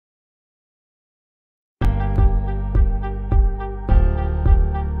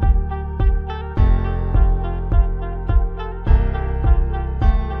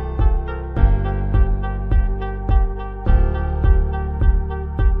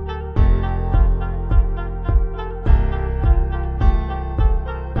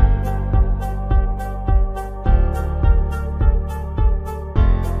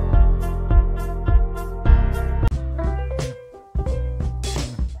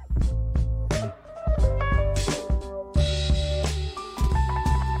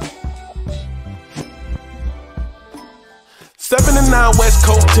7 to 9 West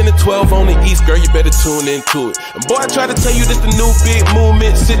Coast, 10 to 12 on the East, girl, you better tune into it. And boy, I try to tell you this the new big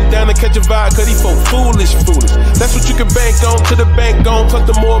movement. Sit down and catch a vibe, cause these folk foolish. That's what you can bank on, to the bank on. Plus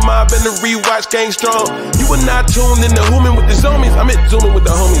the more mob and the rewatch gang strong. You were not tuned in the Hooming with the zoomies. I'm at zooming with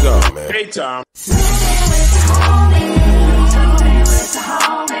the homies on, man. Hey, Tom.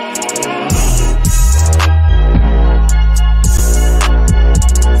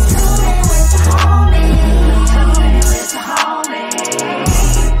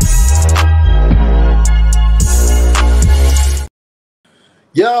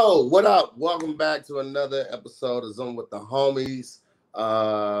 Yo, what up? Welcome back to another episode of Zoom with the Homies.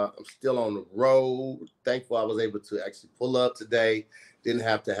 I'm still on the road. Thankful I was able to actually pull up today. Didn't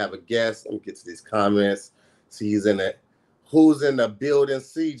have to have a guest. Let me get to these comments. See who's in the building.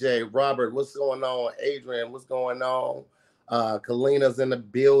 CJ, Robert, what's going on? Adrian, what's going on? Kalina's in the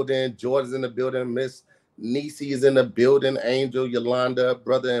building. George's in the building. Miss Nisi is in the building. Angel, Yolanda,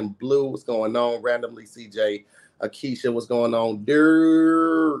 Brother in Blue, what's going on? Randomly, CJ. Akeisha, what's going on?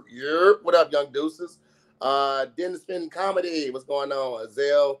 What up, young deuces? Dennis Finn Comedy, what's going on?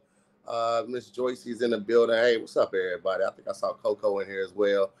 Azelle, Miss Joycey's in the building. Hey, what's up, everybody? I think I saw Coco in here as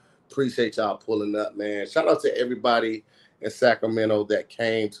well. Appreciate y'all pulling up, man. Shout out to everybody in Sacramento that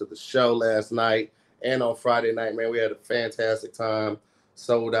came to the show last night and on Friday night, man. We had a fantastic time.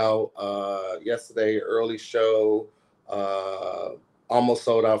 Sold out yesterday, early show. Almost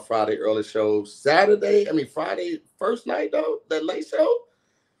sold out Friday early show. Friday first night though, that late show.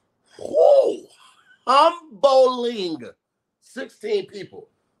 Whoa, humbling 16 people,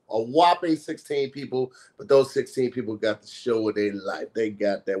 a whopping 16 people. But those 16 people got the show of their life. They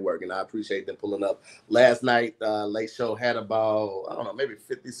got that work, and I appreciate them pulling up. Last night, late show had about, I don't know, maybe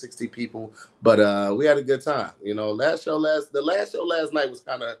 50, 60 people, but we had a good time. You know, the last show last night was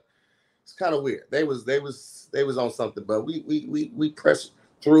kind of weird. They was on something, but we pressed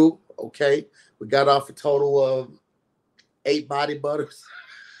through. Okay, we got off a total of 8 body butters.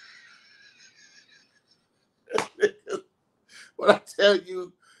 When I tell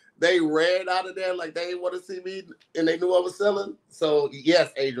you, they ran out of there like they didn't want to see me, and they knew I was selling. So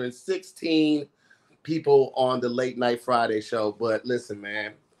yes, Adrian, 16 people on the late night Friday show. But listen,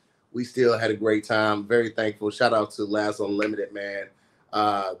 man, we still had a great time. Very thankful. Shout out to Last Unlimited, man.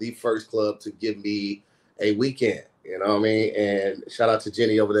 The first club to give me a weekend, you know what I mean? And shout out to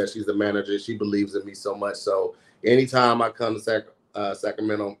Jenny over there. She's the manager. She believes in me so much. So anytime I come to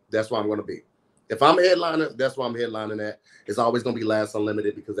Sacramento, that's where I'm going to be. If I'm a headliner, that's where I'm headlining at. It's always going to be Last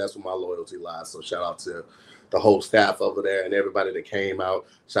Unlimited because that's where my loyalty lies. So shout out to the whole staff over there and everybody that came out.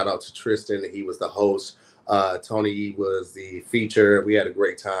 Shout out to Tristan. He was the host. Tony was the feature. We had a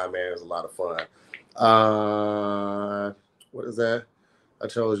great time, man. It was a lot of fun. What is that? I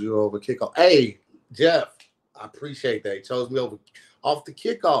chose you over kickoff. Hey, Jeff, I appreciate that. He chose me off the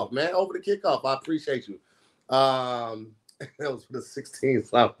kickoff, man. Over the kickoff. I appreciate you. That was for the 16th.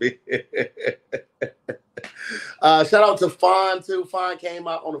 Shout out to Fawn, too. Fawn came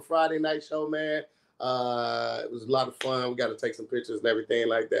out on a Friday night show, man. It was a lot of fun. We got to take some pictures and everything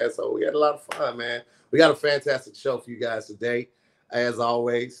like that. So we had a lot of fun, man. We got a fantastic show for you guys today. As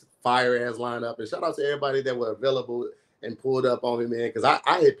always, fire ass lineup. And shout out to everybody that were available and pulled up on me, man, because I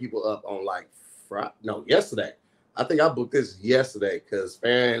hit people up on yesterday. I think I booked this yesterday because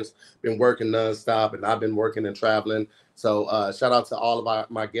fans been working nonstop and I've been working and traveling. So shout out to all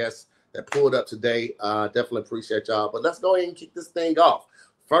of my guests that pulled up today. Definitely appreciate y'all. But let's go ahead and kick this thing off.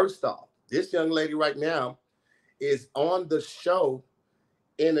 First off, this young lady right now is on the show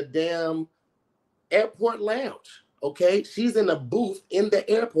in a damn airport lounge. Okay, she's in a booth in the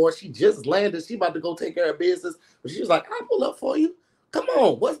airport. She just landed. She about to go take care of business. But she was like, I'll pull up for you. Come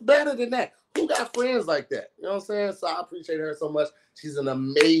on, what's better than that? Who got friends like that? You know what I'm saying? So I appreciate her so much. She's an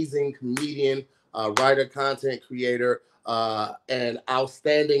amazing comedian, writer, content creator, and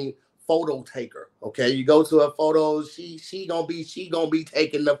outstanding photo taker. Okay, you go to her photos, she gonna be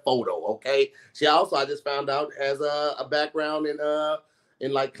taking the photo. Okay, she also, I just found out, has a background in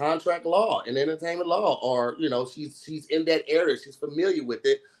like contract law and entertainment law, or you know, she's in that area. She's familiar with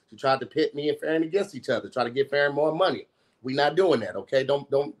it. She tried to pit me and Farron against each other, try to get Farron more money. We're not doing that, okay? Don't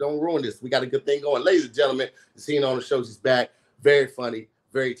ruin this. We got a good thing going. Ladies and gentlemen, seeing on the show, she's back. Very funny,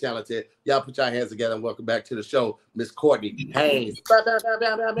 very talented. Y'all put your hands together and welcome back to the show, Miss Courtney Haynes. Hey,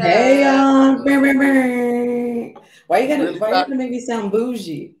 why you gotta make me sound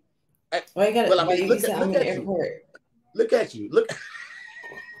bougie? Why you gotta make me sound in the airport? Look at you. Look.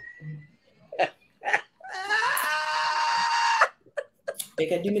 They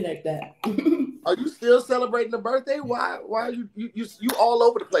can do me like that. Are you still celebrating the birthday? Why are you all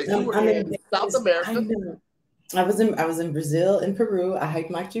over the place? You were in South America. I was in Brazil and Peru. I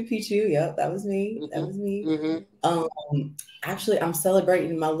hiked Machu Picchu. Yep, that was me. That was me. Actually, I'm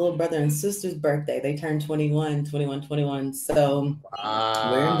celebrating my little brother and sister's birthday. They turned 21. So we're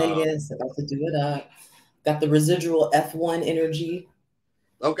in Vegas, about to do it up. Got the residual F1 energy.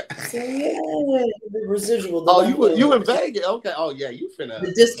 Okay. So yeah, the residual. You in Vegas? Okay. Oh yeah, you finna.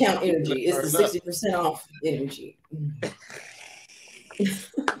 The discount energy is the 60% off energy.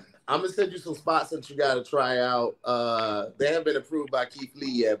 I'm gonna send you some spots that you gotta try out. They haven't been approved by Keith Lee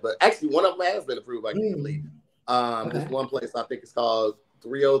yet, but actually one of them has been approved by Keith Lee. This one place I think it's called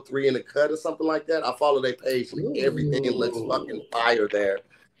 303 in the Cut or something like that. I follow their page and everything looks fucking fire there.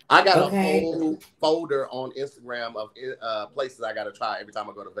 I got a whole folder on Instagram of places I gotta try every time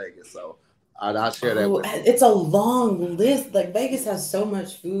I go to Vegas. So I'll share that with you. It's a long list. Like Vegas has so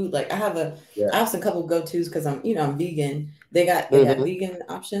much food. Like I have some couple go-tos because I'm vegan. They got vegan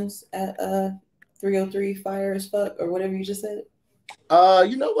options at 303 Fire as Fuck or whatever you just said.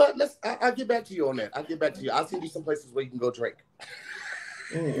 You know what? I'll get back to you on that. I'll send you some places where you can go drink.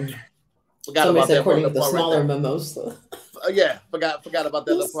 Forgot about that part. The smaller mimosa. Yeah, forgot about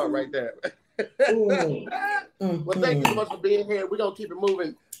that little part right there. Well, thank you so much for being here. We're gonna keep it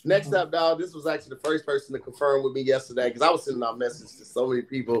moving. Next up, dog, this was actually the first person to confirm with me yesterday because I was sending out messages to so many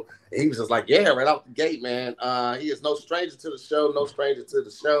people. And he was just like, yeah, right out the gate, man. He is no stranger to the show, no stranger to the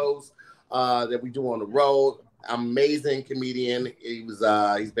shows that we do on the road. Amazing comedian. He's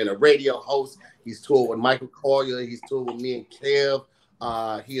been a radio host. He's toured with Michael Collier. He's toured with me and Kev.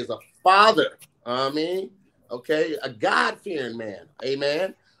 He is a father. Okay, a God-fearing man.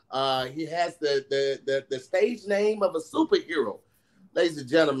 Amen. He has the stage name of a superhero. Ladies and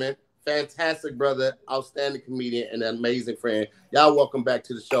gentlemen, fantastic brother, outstanding comedian, and an amazing friend. Y'all welcome back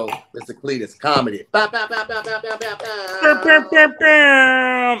to the show, Mr. Cletus Kassady.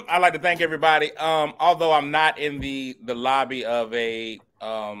 I'd like to thank everybody. Although I'm not in the lobby of an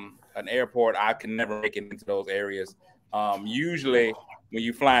airport, I can never make it into those areas. Usually, when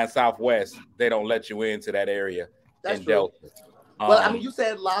you fly in Southwest, they don't let you into that area. That's in true. Delta. Well, you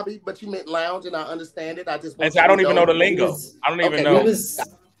said lobby, but you meant lounge, and I understand it. I don't even know the lingo. I don't even know.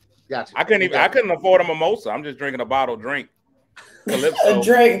 Gotcha. I couldn't afford a mimosa. I'm just drinking a bottle drink. Calypso. A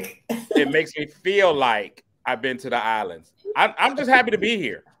drink. It makes me feel like I've been to the islands. I'm just happy to be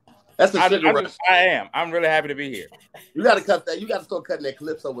here. That's the sugar rush. I am. I'm really happy to be here. You got to cut that. You got to start cutting that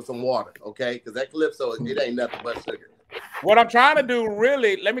Calypso with some water, okay? Because that Calypso, it ain't nothing but sugar. What I'm trying to do,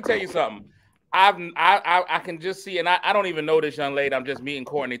 really, let me tell you something. I can just see, and I don't even know this young lady. I'm just meeting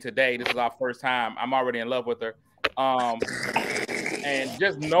Courtney today. This is our first time. I'm already in love with her. And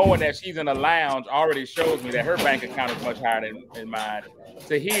just knowing that she's in a lounge already shows me that her bank account is much higher than mine.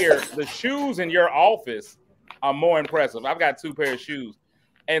 To hear the shoes in your office are more impressive. I've got 2 pairs of shoes.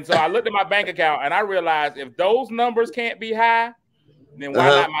 And so I looked at my bank account and I realized if those numbers can't be high, then why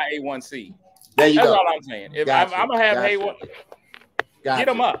not my A1C? There you That's go. all I'm saying. If I'm going to have A1, get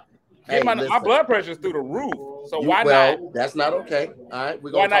them up. Hey, my blood pressure is through the roof. So why not? That's not okay. All right.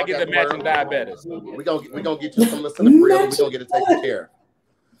 Why not get the matching diabetes? We're gonna get you some listening grill. We're gonna get it taken care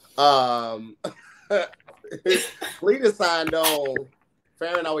of. Cletus signed on.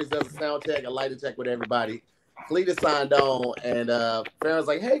 Farron always does a sound check, a lighting check with everybody. Cletus signed on, and Farron's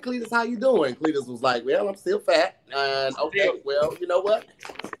like, "Hey, Cletus, how you doing?" Cletus was like, "Well, I'm still fat." And okay, well, you know what?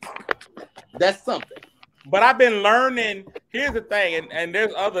 That's something. But I've been learning. Here's the thing, and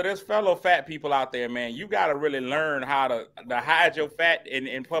there's fellow fat people out there, man. You got to really learn how to hide your fat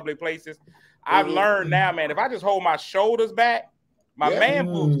in public places. I've learned now, man. If I just hold my shoulders back, my man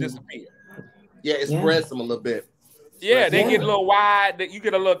boobs disappear. Yeah, it spreads them a little bit. Yeah, they get a little wide. You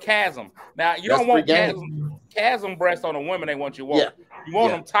get a little chasm. Now you don't want chasm breasts on a woman. They want you walk. You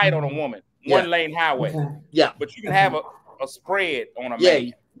want them tight on a woman. One lane highway. Yeah, but you can have a spread on a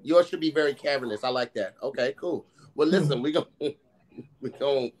man. Yours should be very cavernous. I like that. Okay, cool. Well, listen, we're gonna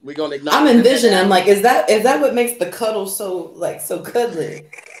acknowledge. I'm envisioning. I'm like, is that what makes the cuddle so cuddly?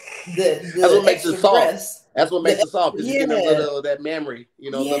 That's what makes it soft. That's what makes it soft. Is getting a little of that memory.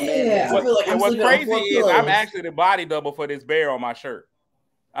 You know, the man. What's crazy is I'm actually the body double for this bear on my shirt.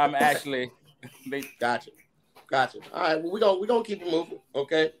 I'm actually. Gotcha. All right. Well, we're gonna keep it moving,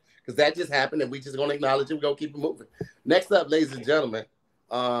 okay? Because that just happened, and we just gonna acknowledge it. We're gonna keep it moving. Next up, ladies and gentlemen.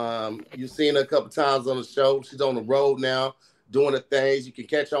 You've seen her a couple times on the show. She's on the road now doing the things. You can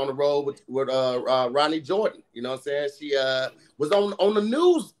catch her on the road with Ronnie Jordan. You know what I'm saying? She was on the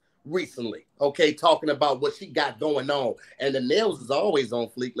news recently, okay, talking about what she got going on. And the nails is always on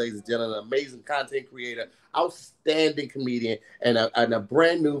fleek, ladies and gentlemen. An amazing content creator, outstanding comedian, and a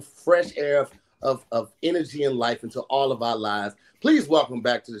brand new fresh air of energy and life into all of our lives. Please welcome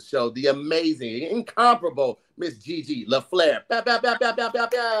back to the show the amazing, incomparable Miss Gigi LeFlair. Bow, bow, bow, bow, bow, bow,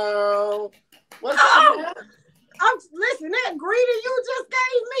 bow. What's up, man? Listen, that greeting you just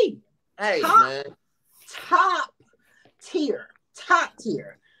gave me. Hey, man. Top tier.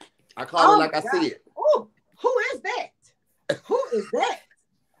 I call it like I see it. Oh, who is that? Who is that?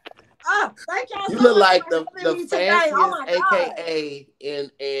 Oh, thank y'all. You so look much like for the having me fanciest today.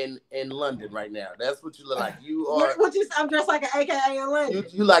 AKA in London right now. That's what you look like. You are. I'm dressed like an AKA in London.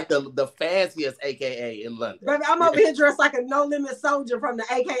 You like the fanciest AKA in London. Baby, I'm over here dressed like a No Limit soldier from the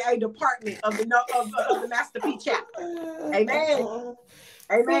AKA department of the Master P chapter. Amen.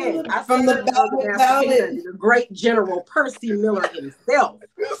 Amen. I From the the great General Percy Miller himself.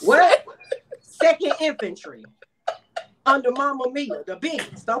 What? 2nd Infantry. Under Mama Mia, the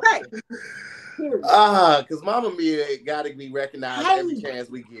biggest, okay? Because Mama Mia got to be recognized every chance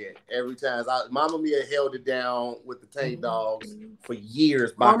we get. Every time. Mama Mia held it down with the Tank Dogs for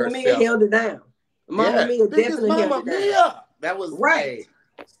years by herself. Mama Mia held it down. Mama Mia definitely held it down. That was right.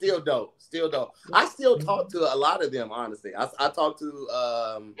 Hey, still dope. I still talk to a lot of them, honestly. I talked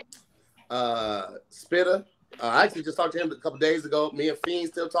to Spitter. I actually just talked to him a couple days ago. Me and Fiend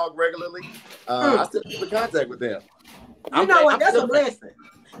still talk regularly. I still keep in contact with them. You know what? That's a blessing.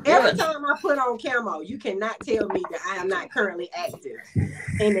 Every time I put on camo, you cannot tell me that I am not currently active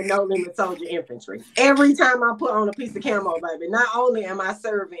in the No Limit Soldier Infantry. Every time I put on a piece of camo, baby, not only am I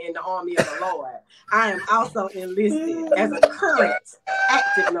serving in the Army of the Lord, I am also enlisted as a current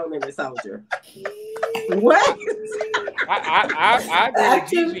active No Limit Soldier. What? I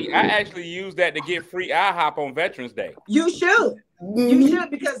agree with Gigi. I actually use that to get free IHOP on Veterans Day. You should. You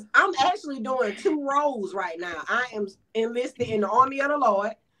should, because I'm actually doing 2 roles right now. I am enlisted in the Army of the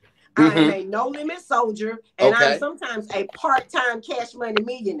Lord. I am a No Limit soldier, and I'm sometimes a part-time cash money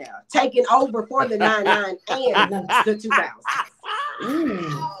millionaire, taking over for the 99 and the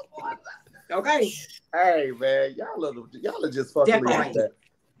 2000s. Okay. Hey man, y'all are just fucking the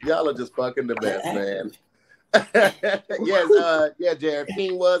y'all are just fucking the best, man. Yes, Jared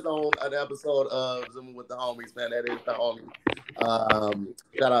King was on an episode of Zooming with the Homies, man. That is the homie.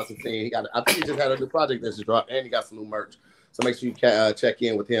 Shout out to King. I think he just had a new project that just dropped, and he got some new merch. So make sure you check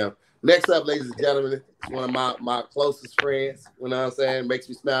in with him. Next up, ladies and gentlemen, one of my closest friends. You know what I'm saying? Makes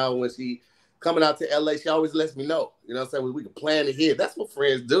me smile when she coming out to LA. She always lets me know. You know what I'm saying? We can plan ahead. That's what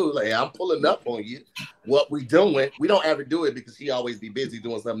friends do. Like, I'm pulling up on you. What we doing? We don't ever do it because she always be busy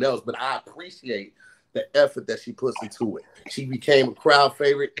doing something else. But I appreciate the effort that she puts into it. She became a crowd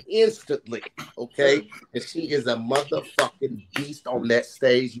favorite instantly, okay? And she is a motherfucking beast on that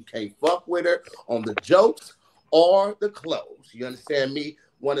stage. You can't fuck with her on the jokes or the clothes. You understand me?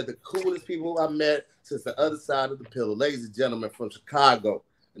 One of the coolest people I met since the other side of the pillow. Ladies and gentlemen, from Chicago,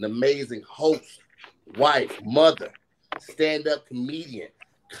 an amazing host, wife, mother, stand-up comedian,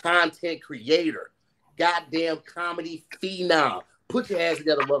 content creator, goddamn comedy phenom. Put your hands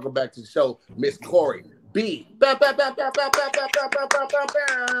together. Welcome back to the show, Miss Correy B. I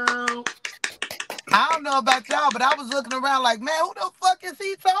don't know about y'all, but I was looking around like, man, who the fuck is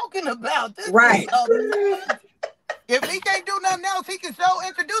he talking about? This right. If he can't do nothing else, he can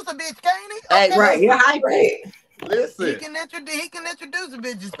introduce a bitch, can't he? Hey, okay. Right, you're right. Listen. He can introduce a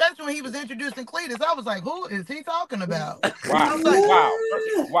bitch, especially when he was introducing Cletus. I was like, who is he talking about? Wow.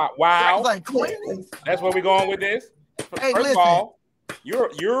 Wow. I was like, Cletus? That's where we're going with this? Hey, First of all,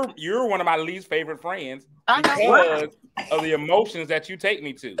 you're one of my least favorite friends because of the emotions that you take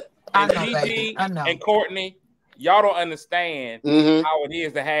me to. And Gigi and Courtney, y'all don't understand how it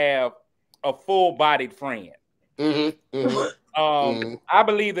is to have a full-bodied friend. I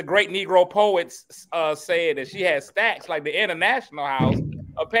believe the great Negro poets said that she has stacks like the International House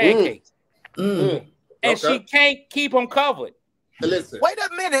of pancakes. And she can't keep them covered. Listen. Wait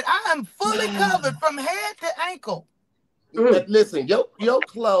a minute. I am fully covered from head to ankle. Listen, your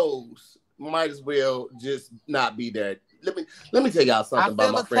clothes might as well just not be there. Let me tell y'all something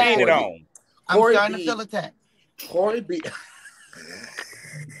about my friend. I'm starting to feel attacked.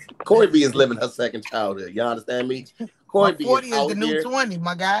 Correy B is living her second childhood. You understand me? Correy B 40 is the new 20,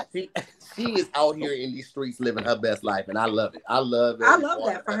 my guy. She is out here in these streets living her best life, and I love it. I love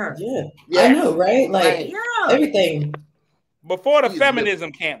that for her. Yeah. I know, right? Like everything. Before the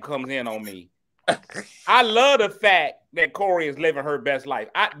feminism camp comes in on me, I love the fact that Correy is living her best life.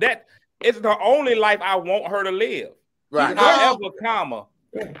 That it's the only life I want her to live. Right. However,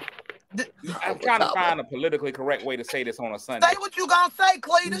 I'm trying to find a politically correct way to say this on a Sunday. Say what you gonna say,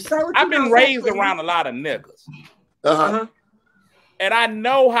 Cletus. I've been raised around a lot of niggas. And I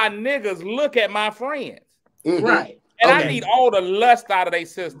know how niggas look at my friends. Right. And I need all the lust out of their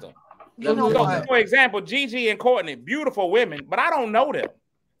system. You know what? For example, Gigi and Courtney, beautiful women, but I don't know them.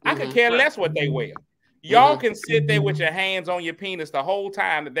 I could care less what they wear. Y'all can sit there with your hands on your penis the whole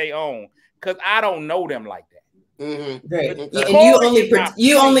time that they own, because I don't know them like that. Great. And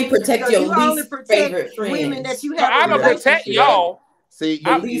you only protect your least favorite friends. Women that you have. I'm gonna protect y'all. See,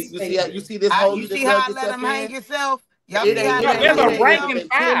 you see this whole. You see how I let them hang yourself? It ain't there's a ranking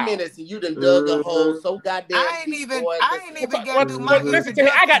 10 minutes and you done dug a hole so goddamn. I ain't even got to my listen to me.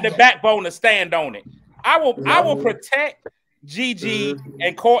 I got the backbone to stand on it. I will protect Gigi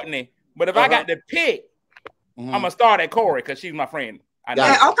and Courtney, but if I got to pick, I'm gonna start at Correy because she's my friend. I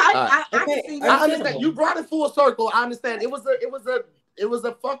understand. You brought it full circle. I understand. It was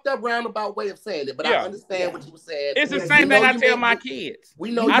a fucked up roundabout way of saying it, but I understand what you were saying. It's the same thing I tell my kids.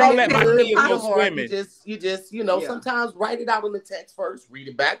 We know I don't let my kids go swimming. You just sometimes write it out in the text first, read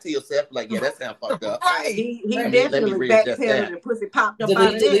it back to yourself, like, that sounds fucked up. Right. He definitely backpedaled and pussy popped up.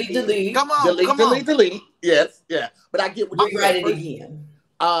 Delete. Come on. Delete. Yes, yeah. But I get what you're saying. Write it again.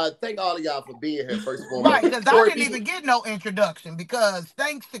 Thank all of y'all for being here, first of all. Right, because I didn't even get no introduction because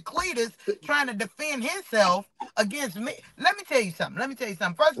thanks to Cletus trying to defend himself against me. Let me tell you something.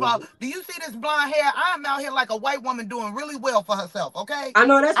 First of all, do you see this blonde hair? I'm out here like a white woman doing really well for herself, okay? I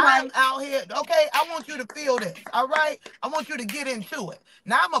know that's right. I'm out here, okay? I want you to feel this, all right? I want you to get into it.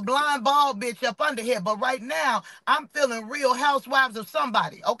 Now, I'm a blind, bald bitch up under here, but right now, I'm feeling Real Housewives of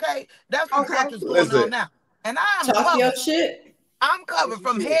somebody, okay? That's what is going on now. And I'm talk your shit. I'm covered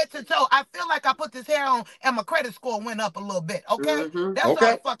from head to toe. I feel like I put this hair on and my credit score went up a little bit. Okay? That's all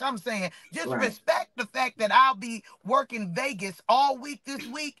the fuck I'm saying. Just respect the fact that I'll be working Vegas all week this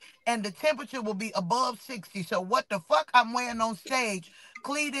week and the temperature will be above 60. So what the fuck I'm wearing on stage?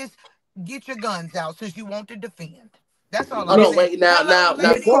 Cletus, get your guns out since you want to defend. That's all I'm saying. Wait, now,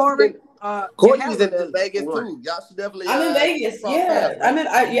 Courtney's in Vegas too. Y'all should definitely. I'm in Vegas. Yeah,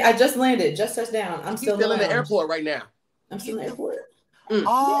 I just landed, just touched down. I'm still in the airport right now. I'm still in the airport.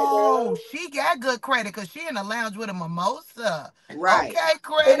 Oh, she got good credit because she in the lounge with a mimosa. Right. Okay,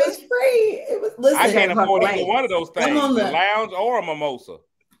 credit. It was free. Listen, I can't afford either one of those things, a lounge or a mimosa.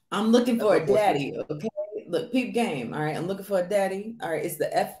 I'm looking for a daddy, okay? Look, peep game, all right? I'm looking for a daddy. All right, it's the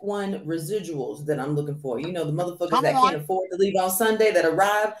F1 residuals that I'm looking for. You know, the motherfuckers that can't afford to leave on Sunday that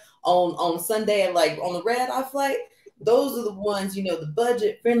arrive on Sunday and like on the red-eye flight. Those are the ones, the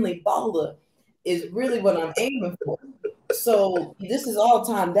budget-friendly baller is really what I'm aiming for. So this is all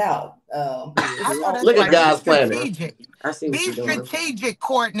timed out. Look at guys planning. Be strategic,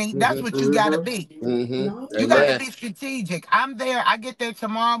 Courtney. That's what you gotta be. You gotta be strategic. I'm there. I get there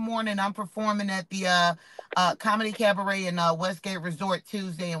tomorrow morning. I'm performing at the Comedy Cabaret in Westgate Resort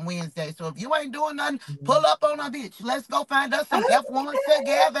Tuesday and Wednesday. So if you ain't doing nothing, pull up on a bitch. Let's go find us some F1s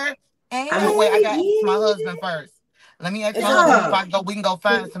together. And wait, I got to ask my husband first. Let me ask my husband if I go. We can go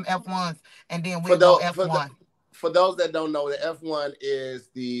find some F1s and then we'll go F1. For those that don't know, the F1 is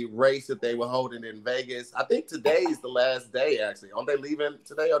the race that they were holding in Vegas. I think today is the last day, actually. Aren't they leaving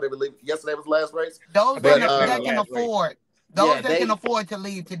today? Or they were leaving? Yesterday was the last race? Those that can afford. Those that can afford to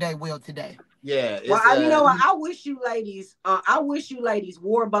leave today will today. Yeah. Well, you know what? I wish you ladies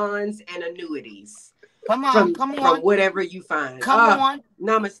war bonds and annuities. Come on. From whatever you find. Come on.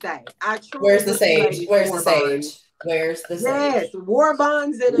 Namaste. Where's the sage? Where's the sage? Where's the sage? Yes, war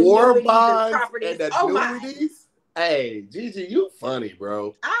bonds and annuities and properties. Annuities? Hey, Gigi, you funny,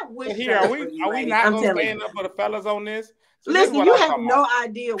 bro. I wish. Here, are we not going to stand up for the fellas on this? So listen, you have no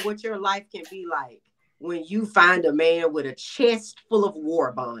idea what your life can be like when you find a man with a chest full of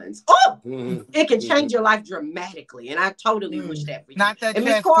war bonds. Oh, it can change your life dramatically, and I totally wish that for you. Not that and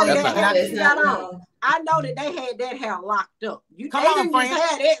Miss Corey, I know that they had that hair locked up. Come on,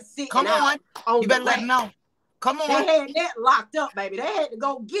 friend. Come on. You better let them know. Come on. They had that locked up, baby. They had to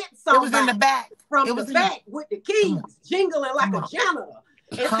go get something. It was in the back. From the back with the keys, jingling like a janitor.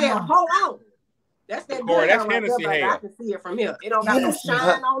 And said, hold on. That's that Corey, that's right Hennessy there, hair. I can see it from here. It don't got no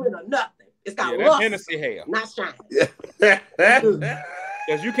shine on it or nothing. It's got that's lust, Hennessy hair. not shine.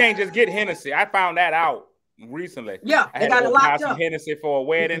 Because you can't just get Hennessy. I found that out recently. Yeah, I they had got to it go buy locked some up. Hennessy for a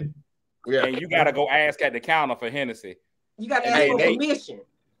wedding. And you got to go ask at the counter for Hennessy. You got to ask for permission.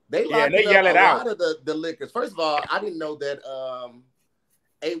 They yell it out. A lot of the liquors. First of all, I didn't know that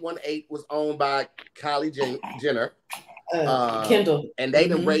 818 was owned by Kylie Jenner. Kendall. And they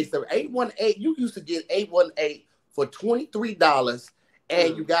done raised them. 818, you used to get 818 for $23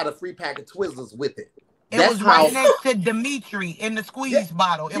 and you got a free pack of Twizzlers with it. It was right next to Dimitri in the squeeze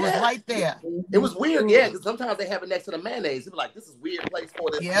bottle. It was right there. It was weird, because sometimes they have it next to the mayonnaise. It was like, this is a weird place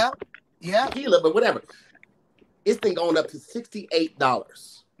for this tequila, but whatever. It's been going up to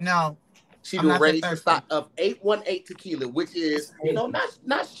 $68. No. She do raised the stock of 818 tequila, which is, you know,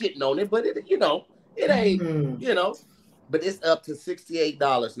 not shitting on it, but it, you know, it ain't, you know, but it's up to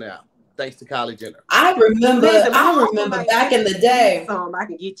 $68 now, thanks to Kylie Jenner. I remember back in the day. I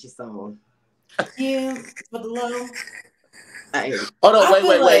can get you some. Yeah, for the low. Hold on,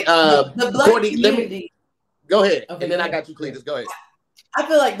 wait. The black Courtney, community. Go ahead, Okay, and then I got you, Cletus. Go ahead. I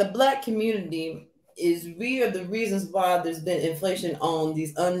feel like the black community we are the reasons why there's been inflation on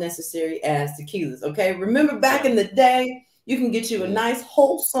these unnecessary ass tequilas. Okay, remember back in the day, you can get you a nice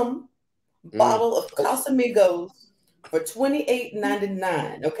wholesome bottle of Casamigos for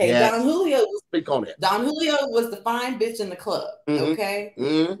 $28.99. Okay, yes. Don Julio speak on it. Don Julio was the fine bitch in the club. Okay,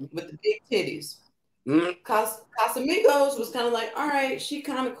 with the big titties. Casamigos was kind of like, all right, she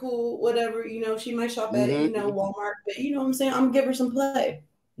kind of cool, whatever, you know, she might shop at you know, Walmart, but you know what I'm saying, I'm gonna give her some play.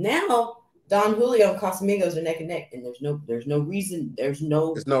 Now Don Julio and Casamigos are neck and neck, and there's no reason for it. There's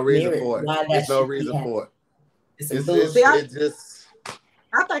no reason for it. It's just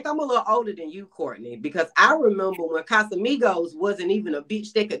I think I'm a little older than you, Courtney, because I remember when Casamigos wasn't even a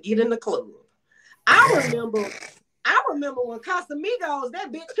bitch that could get in the club. I remember when Casamigos,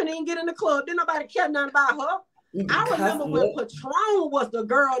 that bitch couldn't even get in the club. Didn't nobody care nothing about her. I remember when Patron was the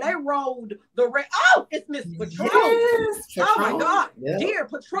girl. They rolled the red. Oh, it's Miss Patron. Yes, oh my God. Yeah. Dear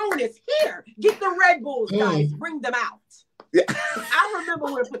Patron is here. Get the Red Bulls, guys. Bring them out. Yeah. I remember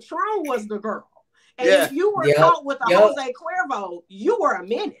when Patron was the girl. And if you were caught with a Jose Cuervo, you were a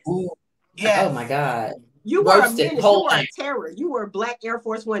menace. Yeah. Oh my God. You were a menace. You were a terror. You were Black Air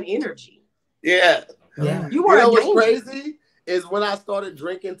Force One energy. Yeah. You were. You know what's crazy is when I started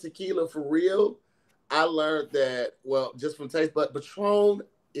drinking tequila for real, I learned that, well, just from taste, but Patron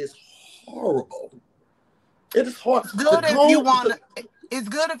is horrible. It is horrible. It's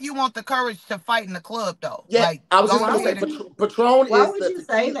good if you want the courage to fight in the club, though. Yeah, like, I was just going to say, Patron is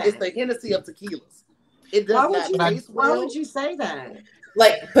it's the Hennessy of tequilas. It does not taste well. Why would you say that?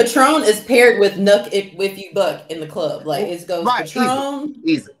 Like, Patron is paired with Nuck if you buck in the club. Like, it goes Patron,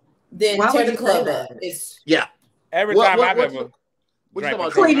 easy. Then tear the club up. Every time I've ever...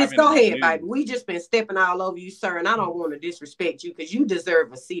 Cletus, go ahead, baby. We just been stepping all over you, sir, and I don't want to disrespect you because you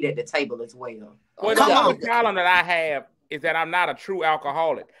deserve a seat at the table as well. Well, the only problem that I have is that I'm not a true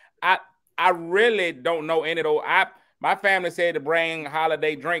alcoholic. I really don't know any of those. My family said to bring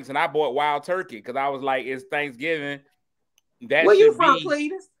holiday drinks, and I bought Wild Turkey because I was like, it's Thanksgiving. Where you from,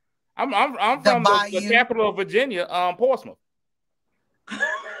 Cletus? I'm from the capital of Virginia, Portsmouth.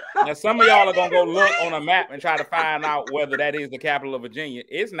 Now, some of y'all are gonna go look on a map and try to find out whether that is the capital of Virginia.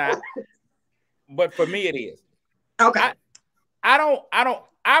 It's not, but for me, it is. Okay. I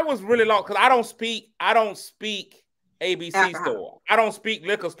was really lost because I don't speak ABC store. I don't speak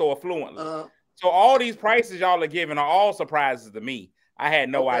liquor store fluently. So all these prices y'all are giving are all surprises to me. I had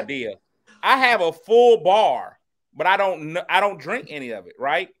no idea. I have a full bar, but I don't drink any of it.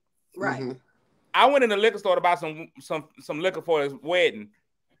 Right. Right. I went in the liquor store to buy some liquor for his wedding,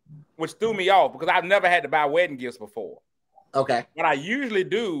 which threw me off because I've never had to buy wedding gifts before. Okay. What I usually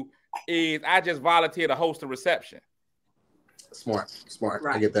do is I just volunteer to host a reception. Smart.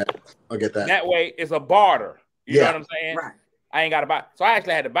 Right. I get that. That way, it's a barter. You know what I'm saying? Right. I ain't got to buy. So I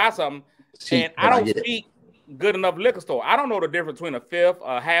actually had to buy something, and I don't speak good enough liquor store. I don't know the difference between a fifth,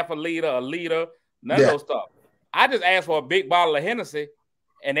 a half a liter, none of those stuff. I just asked for a big bottle of Hennessy,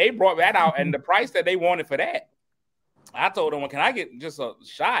 and they brought that out, and the price that they wanted for that, I told them, well, can I get just a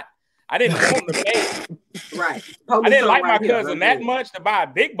shot? I didn't want them to pay. Right. I didn't like my cousin that much to buy a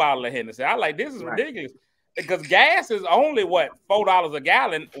big bottle of Hennessy. I was like, this is ridiculous. Because gas is only, $4 a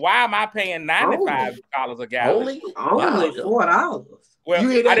gallon. Why am I paying $95 a gallon? Only $4.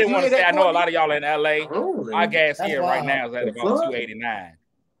 Well, I didn't want to say, I know a lot of y'all in LA. Our gas here right now is at about $2.89.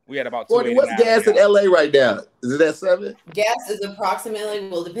 We had about $2.89. What's gas in LA right now? Is it at 7? Gas is approximately,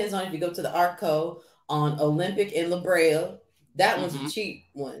 well, it depends on if you go to the Arco on Olympic and La Brea. That one's a cheap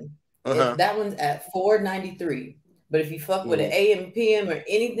one. That one's at $4.93. But if you fuck with an AM, PM, or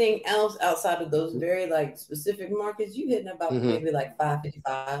anything else outside of those very specific markets, you hitting about maybe like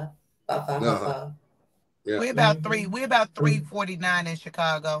 $5.55, about $5.55. Yeah. We're about $3.49 in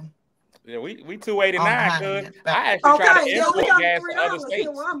Chicago. Yeah, we $2.89. Good. I actually try to import gas to other states.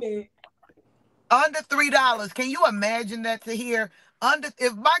 Under $3. Can you imagine that to hear?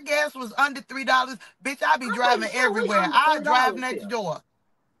 If my gas was under $3, bitch, I'd be driving everywhere. I'd drive next door.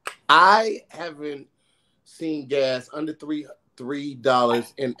 I haven't seen gas under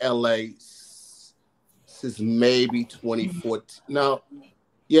 $3 in LA since maybe 2014. No,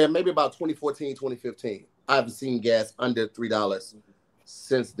 yeah, maybe about 2014, 2015. I haven't seen gas under $3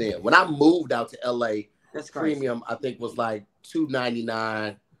 since then. When I moved out to LA, premium I think was like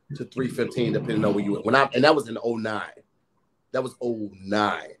 $2.99 to $315, depending on where you went. And that was in 09. That was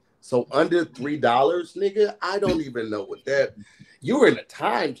 09. So under $3, nigga, I don't even know what that. You were in a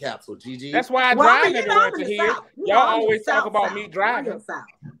time capsule, Gigi. That's why I drive everywhere to here. Y'all always talk about me driving.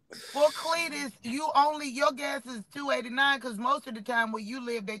 Well, Cletus, your gas is $2.89 because most of the time where you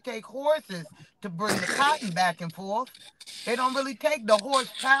live, they take horses to bring the cotton back and forth. They don't really take the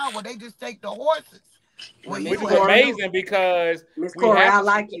horsepower; they just take the horses. Which is amazing because Miss Corey, I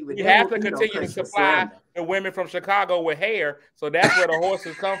like you. We have to continue to supply the women from Chicago with hair, so that's where the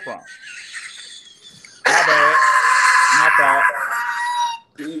horses come from. My bad. My fault.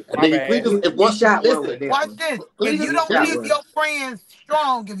 Watch this. If you don't keep your friends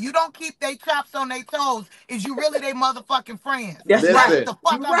strong, if you don't keep their chops on their toes, is you really their motherfucking friends? That's right. What the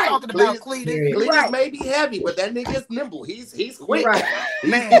fuck I'm talking about, Cletus. Cletus may be heavy, but that nigga is nimble. He's quick. Right.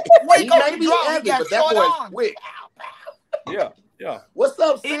 Man, he may be heavy, but that boy is quick. Yeah. Yeah. What's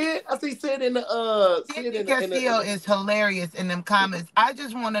up, Sid? I see Sid in the Sid is hilarious in them comments. I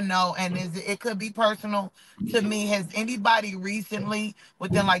just want to know, and it could be personal to me. Has anybody recently,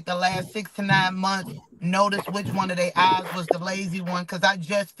 within like the last 6 to 9 months, noticed which one of their eyes was the lazy one? Because I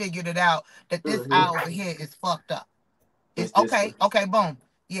just figured it out that this eye over here is fucked up. It's okay, boom.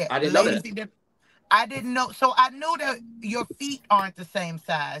 Yeah. I didn't know that. I didn't know. So I knew that your feet aren't the same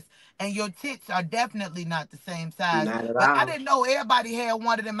size and your tits are definitely not the same size. But I didn't know everybody had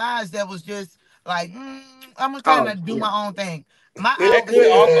one of them eyes that was just like, I'm just trying to do my own thing. My eye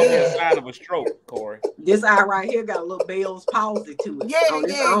could also be a sign of a stroke, Corey. This eye right here got a little Bell's palsy to it.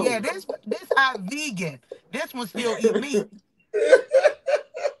 Yeah. This eye vegan. This one still eat meat.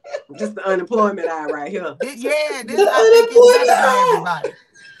 Just the unemployment eye right here. This eye think it's better for everybody.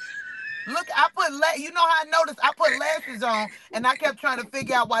 Look, you know how I noticed? I put lashes on, and I kept trying to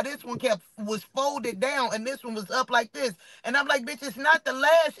figure out why this one was folded down, and this one was up like this. And I'm like, bitch, it's not the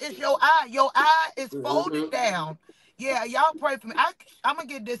lash, it's your eye. Your eye is folded down. Yeah, y'all pray for me. I'm going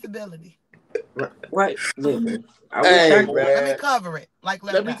to get disability. Right. Let me cover it.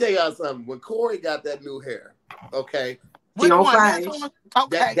 Let me tell y'all something. When Corey got that new hair, okay? Which one?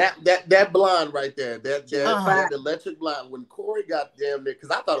 Okay. That blonde right there, that electric blonde. When Corey got damn near,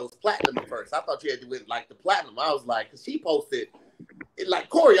 because I thought it was platinum at first. I thought you had to win like the platinum. I was like, because she posted, like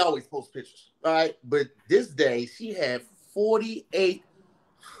Corey always posts pictures, all right? But this day she had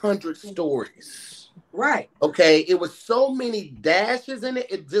 4,800 stories. Right. Okay. It was so many dashes in it.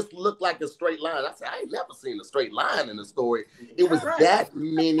 It just looked like a straight line. I said, I ain't never seen a straight line in a story. It was that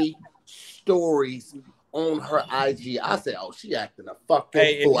many stories on her IG. I said, oh, she acting a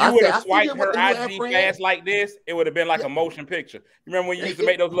fucking fool. If you would have swiped her IG fast like this, it would have been like a motion picture. You remember when you used to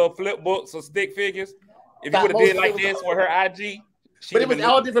make those little flip books or stick figures? If you would have did like this with her IG. But it was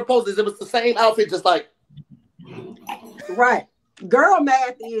all different poses. It was the same outfit, just like. Right. Girl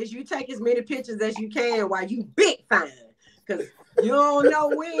math is you take as many pictures as you can while you big fine. Because you don't know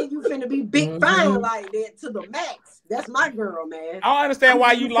when you finna be big fine like that to the max. That's my girl, man. I don't understand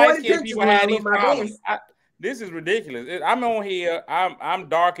why you light-skinned people have these problems. This is ridiculous. I'm on here. I'm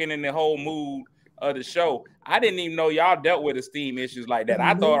darkening the whole mood of the show. I didn't even know y'all dealt with esteem issues like that.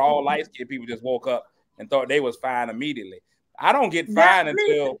 I thought all light-skinned people just woke up and thought they was fine immediately. I don't get fine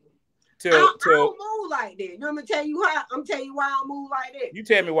until I don't move like that. I'm gonna tell you why. I'm telling you why I move like that. You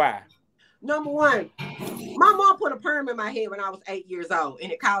tell me why. Number one, my mom put a perm in my head when I was 8 years old,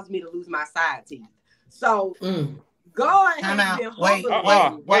 and it caused me to lose my side teeth. So God has been wait. You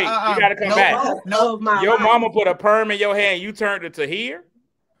gotta come back. Your mama put a perm in your hand. You turned it to here.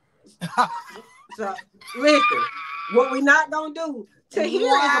 So listen, what we not gonna do? To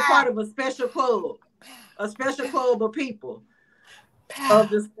here is a part of a special club of people. Of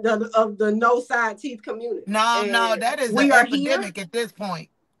the no side teeth community. No, that is an epidemic at this point.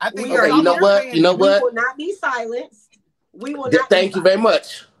 I think you know what? You know what? We will not be silenced. We will not. Thank you very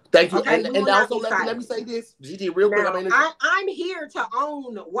much. Thank you. Okay, and also let me say this, Gigi, real quick. I'm here to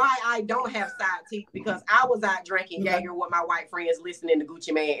own why I don't have side teeth because I was out drinking Jaeger with my white friends listening to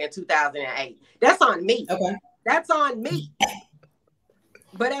Gucci Mane in 2008. That's on me. Okay. That's on me.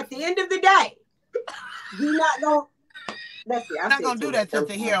 But at the end of the day, you're not going. I'm not gonna do that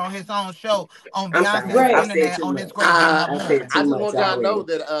to hear on his own show on Beyonce's internet on his great. I just want y'all to know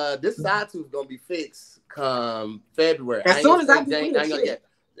that this side tooth is gonna be fixed come February. As soon as I get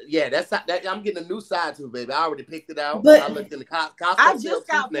I'm getting a new side tooth, baby. I already picked it out. But I looked in the I just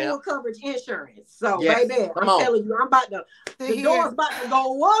got full coverage insurance, so baby, I'm telling you, I'm about to. The door's about to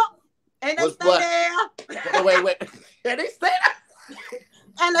go up, and they stay there. Wait, and they stay there.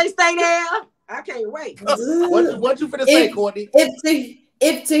 And they stay there. I can't wait. What you finna say, Courtney?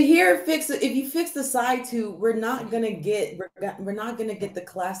 if you fix the side two, we're not gonna get the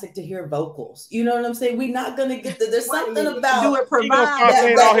classic Tahir vocals. You know what I'm saying? We're not gonna get there's something about do it provide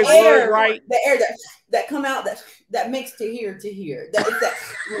the air that come out that makes Tahir.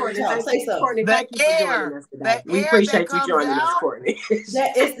 That say so. Courtney, thank you for joining us today. We appreciate you joining us, Courtney.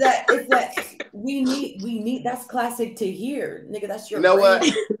 We need that's classic Tahir, nigga. That's your. You know what?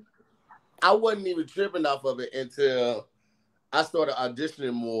 I wasn't even tripping off of it until I started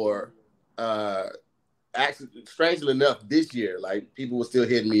auditioning more. Actually, strangely enough, this year, like people were still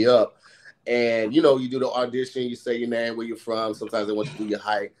hitting me up, and you know, you do the audition, you say your name, where you're from. Sometimes they want you to do your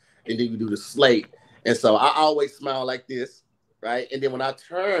height, and then you do the slate. And so I always smile like this, right? And then when I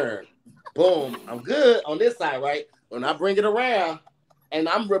turn, boom, I'm good on this side, right? When I bring it around, and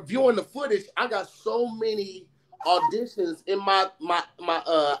I'm reviewing the footage, I got so many auditions in my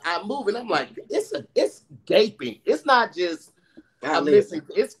eye moving. I'm like, it's gaping. It's not just I'm missing.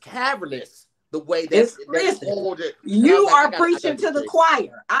 It's cavernous. The way that you are preaching to the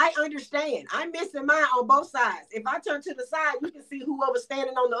choir. I understand. I'm missing mine on both sides. If I turn to the side, you can see whoever's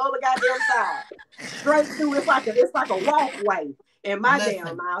standing on the other goddamn side. Straight through, it's like a walkway in my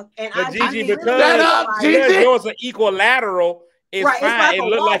damn mouth. And but Gigi, because yours are equilateral, it's right, fine. Like it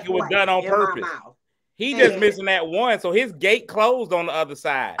looked like it was done on purpose. He just missing that one, so his gate closed on the other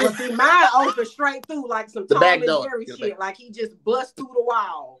side. But see, mine opened straight through like some Tom and Jerry shit, like he just bust through the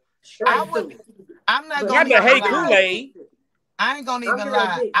wall. I'm not gonna Kool-Aid. I ain't gonna even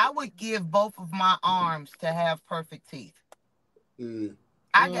lie. I would give both of my arms to have perfect teeth.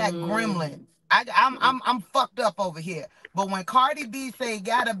 I got gremlins. I'm fucked up over here. But when Cardi B say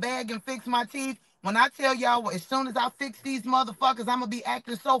got a bag and fix my teeth, when I tell y'all as soon as I fix these motherfuckers, I'm gonna be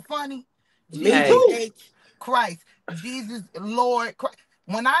acting so funny. Jesus Christ, Jesus Lord Christ.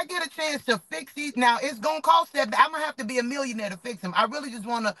 When I get a chance to fix these, now it's gonna cost that. I'm gonna have to be a millionaire to fix them. I really just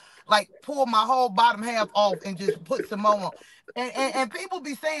want to like pull my whole bottom half off and just put some more on. And people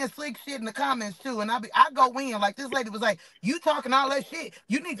be saying slick shit in the comments too. And I go in like this lady was like, "You talking all that shit?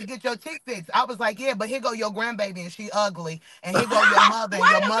 You need to get your teeth fixed." I was like, "Yeah, but here go your grandbaby and she ugly, and here go your mother and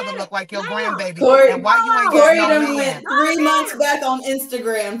your mother look like your grandbaby. Corey, and why you ain't got no man?" Went 3 months back on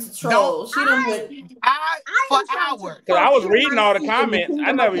Instagram to troll. She done went for hours. Because I was reading all the comments.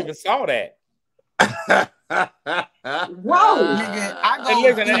 I never even saw that. Whoa, nigga! And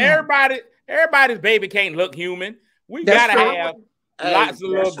listen, everybody's baby can't look human. We gotta have lots of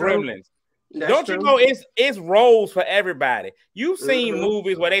little gremlins. Don't you know it's roles for everybody? You've seen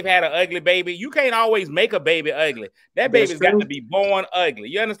movies where they've had an ugly baby. You can't always make a baby ugly. That baby's got to be born ugly.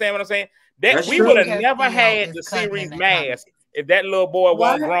 You understand what I'm saying? That we would have never had the series Mask if that little boy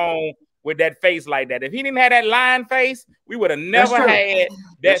wasn't grown with that face like that. If he didn't have that lion face, we would have never had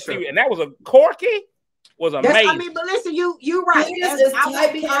that series. And that was Corky was amazing. I mean, but listen, you're right. I was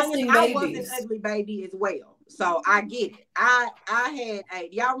an ugly baby as well. So I get it. I had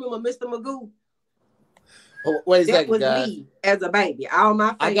y'all remember Mr. Magoo? Wait a that second, was guys. Me as a baby. All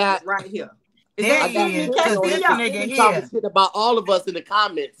my face is right here. Is that this nigga here shit about all of us in the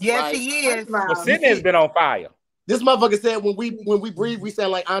comments? Yes, right? he is. Well, Sydney has been on fire. This motherfucker said when we breathe, we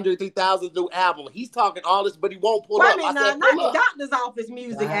sound like Andre 3000's new album. He's talking all this, but he won't pull up. Not the doctor's office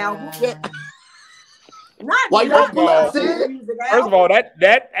music album. Why you won't pull up? First of all,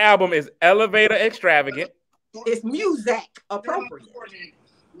 that album is elevator extravagant. It's music appropriate.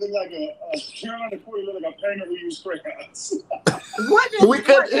 Look like a Carolina Corey, look like a painter who used crayons. What did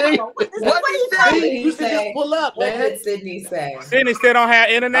you say? Pull up, man. What did Sydney say? Sydney still don't have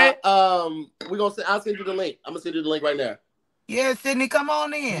internet. I'll send you the link. I'm gonna send you the link right now. Yeah, Sydney, come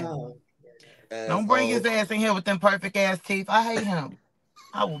on in. Oh. Don't bring his ass in here with them perfect ass teeth. I hate him.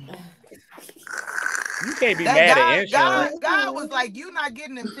 You can't be mad at insurance. God was like, you not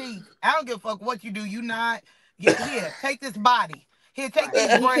getting them teeth. I don't give a fuck what you do. You not. Here, take this body. Here, take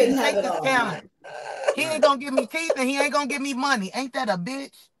these brains. Take this talent. He ain't gonna give me teeth and he ain't gonna give me money. Ain't that a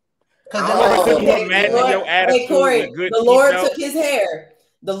bitch? Hey, Corey, the Lord took his hair.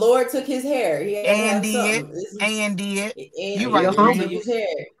 The Lord took his hair. He did. You right.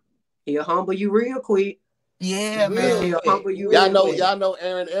 He'll humble you real quick. Yeah, man. He'll humble you. Y'all know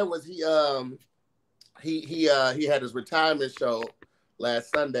Aaron Edwards. He had his retirement show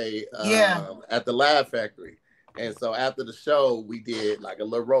last Sunday at the Laugh Factory. And so after the show, we did like a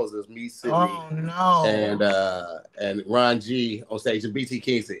little rose. It was me, Sydney, and Ron G on stage and BT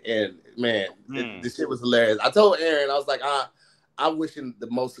Kingston. And man, this shit was hilarious. I told Aaron, I was like, I wish him the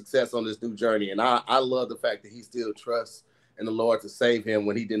most success on this new journey. And I love the fact that he still trusts in the Lord to save him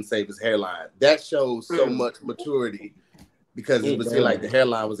when he didn't save his hairline. That shows so much maturity because it was like the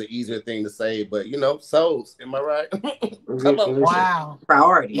hairline was an easier thing to say. But you know, souls, am I right? Come on. Wow.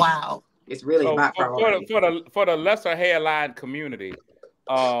 Priority. Wow. It's really about priority. For the lesser hairline community,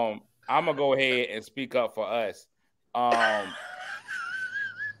 I'm gonna go ahead and speak up for us.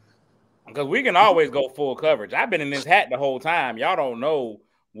 Because we can always go full coverage. I've been in this hat the whole time. Y'all don't know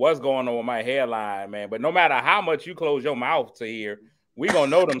what's going on with my hairline, man. But no matter how much you close your mouth to here, we gonna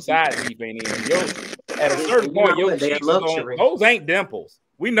know them side teeth ain't in. At a certain point, your cheeks those ain't dimples.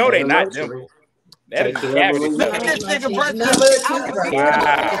 We know they not dimples. That is cavity. Look at this nigga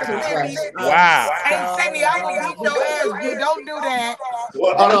Wow. Hey, Cindy, I'm gonna beat your ass. You don't do that.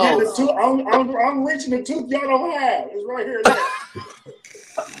 Well, I'm reaching the tooth y'all don't have. It's right here.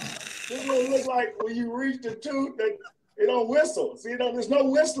 This will look like when you reach the tooth that it don't whistle. See, there's no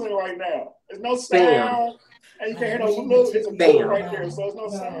whistling right now. There's no sound, and you can't hear no little. It's a bell right there, so there's no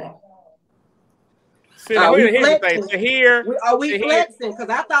sound. See, here's the thing. To hear, are we flexing? Because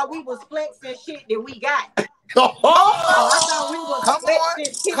I thought we was flexing shit that we got. I thought we was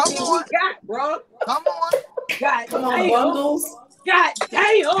flexing shit that we got, bro. Come on. God Come on, damn. bundles. God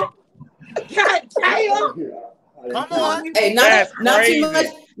damn. God damn. Come on. Hey,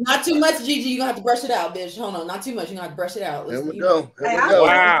 not too much, Gigi. You're gonna have to brush it out, bitch. Hold on, not too much. You're gonna have to brush it out. There we go. Hey,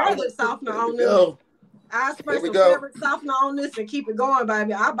 I fabric softener on this. I spray some fabric softener on this and keep it going,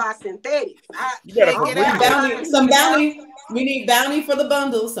 baby. I buy synthetics. You better get out. Some bounty. We need bounty for the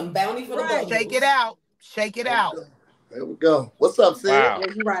bundles. Some bounty for the bundles. Shake it out. Shake it out. There we go. What's up, Sid? Wow. Yeah,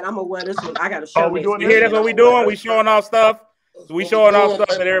 you're right. I'm gonna wear this one. I gotta show. We doing that's what we doing. We showing off stuff. So we showing off stuff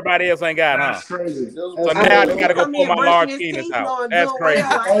that everybody else ain't got, huh? That's crazy. So now I just gotta go pull my large penis out. That's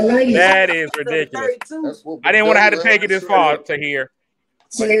crazy. That is ridiculous. I didn't want to have to take it this far to here.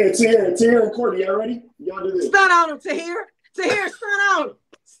 Tahir and Courtney, y'all ready? Y'all do this. Stunt on him, Tahir. Tahir, stunt on him.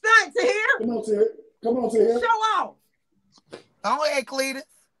 Stunt, Tahir. Come on, Tahir. Show off. Go ahead, Cletus.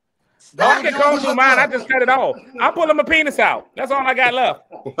 I can come through mine. I just cut it off. I'm pulling my penis out. That's all I got left.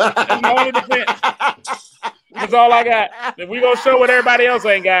 That's my only defense. That's all I got. If we gonna show what everybody else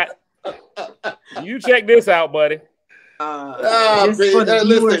ain't got, you check this out, buddy. Just for the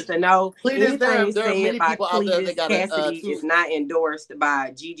viewers to know, anything said by Cletus Kassady is not endorsed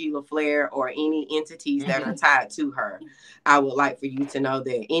by Gigi LeFlair or any entities that are tied to her. I would like for you to know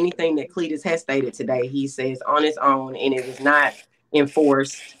that anything that Cletus has stated today, he says on his own, and it is not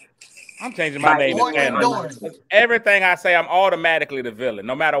enforced. I'm changing my name to channel. Everything I say, I'm automatically the villain.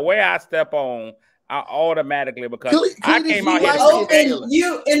 No matter where I step on, I automatically because I came out here.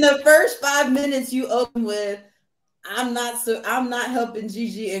 You in the first 5 minutes you open with, I'm not helping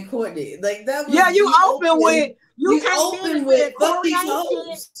Gigi and Courtney. Like that was you open with fuck these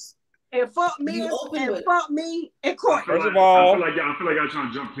hoes. And fuck me and Courtney. First of all, I feel like I'm trying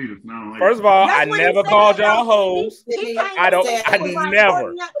to jump Cletus now. First of all, I never called y'all hoes. I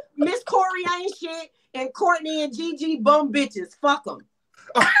never. Miss Corey ain't shit, and Courtney and Gigi bum bitches. Fuck them.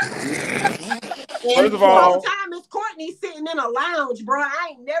 First of all, whole time Miss Courtney sitting in a lounge, bro. I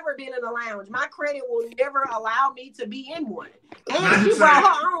ain't never been in a lounge. My credit will never allow me to be in one. And she brought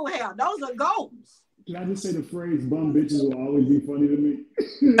her own hair. Those are goals. Can I just say the phrase "bum bitches" will always be funny to me?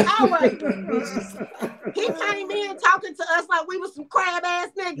 Always. He came in talking to us like we was some crab ass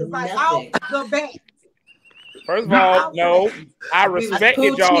niggas, like off the bat. First of all, no, I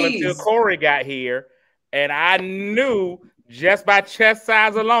respected y'all until Corey got here, and I knew just by chest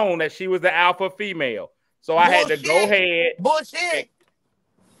size alone that she was the alpha female. So I had to go ahead,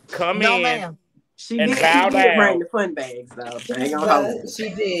 come in. She did bring the fun bags though. She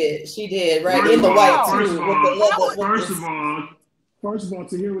did. Right in the white too. First of all,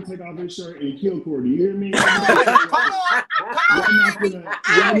 Tahir would take off his shirt and kill Courtney. You hear me? Y'all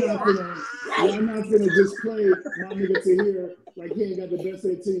not gonna just play my nigga Tahir like he ain't got the best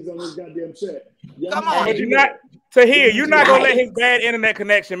 18s on his goddamn check. But you're not Tahir. You're not gonna let his bad internet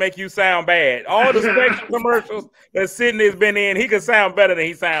connection make you sound bad. All the spectrum commercials that Sydney has been in, he can sound better than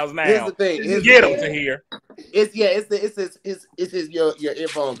he sounds now. Here's the thing. Get him, Tahir. It's your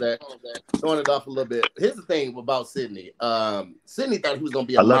earphones that throwing it off a little bit. Here's the thing about Sydney. Sydney thought he was gonna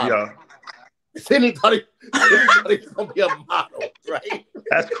be a model. I love y'all. Sydney thought he was gonna be a model, right?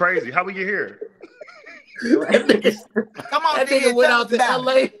 That's crazy. How we get here? Come on, that nigga went out to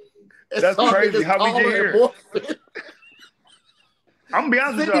LA. That's crazy. How we get here? I'm gonna be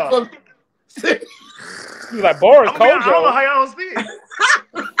honest with y'all. He's like Boris Kojo. I don't know how y'all don't see it.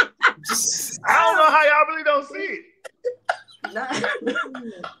 I don't know how y'all really don't see it.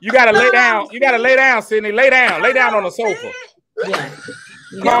 You gotta lay down. You gotta lay down, Sydney. Lay down. Lay down on the sofa. Yeah.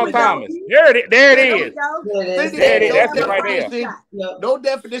 Carl Thomas. There it is. There it is. That's it right there. No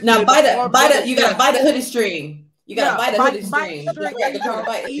definition. Now you gotta buy the hoodie string. You gotta bite a hoodie string.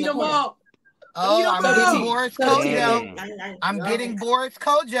 Eat them up. Oh, I'm getting Boris Kojo. I'm getting Boris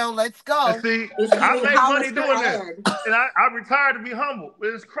Kojo. Let's go. And see, I make money doing this, and I retired to be humble. But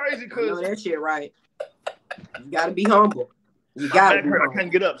it's crazy because I know that shit right. You gotta be humble. You gotta. I can't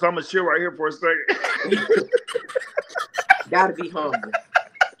get up, so I'm gonna chill right here for a second. Gotta be humble.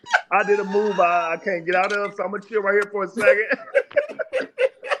 I did a move I can't get out of, so I'm gonna chill right here for a second.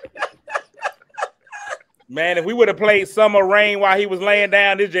 Man, if we would have played Summer Rain while he was laying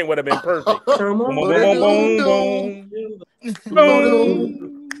down, this joint would have been perfect. Boom, boom, boom,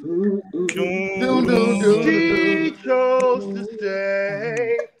 boom, boom. She chose to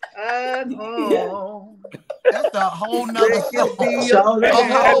stay at home. That's a whole nother song.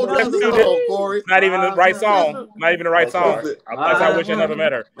 Not even the right song. Not even the right song. I wish I never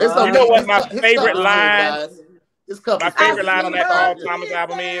met her. You know what my favorite line? My favorite line on that Carl Thomas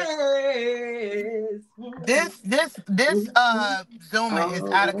album is? This Zooming is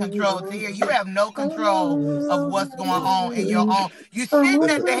out of control. So here you have no control of what's going on in your own. You're sitting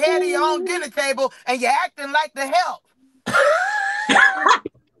at the head of your own dinner table and you're acting like the help.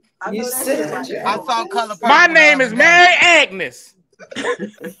 I saw Color Purple. My name is Mary Agnes.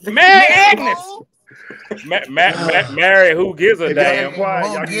 Mary Agnes. Mary, who gives a damn?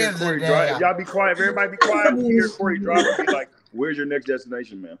 Y'all hear Corey drive. Y'all be quiet. Everybody be quiet. You hear Corey drive and be like, "Where's your next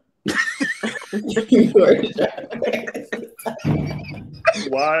destination, man?"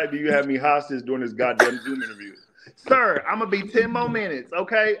 Why do you have me hostage during this goddamn Zoom interview? Sir, I'm gonna be 10 more minutes,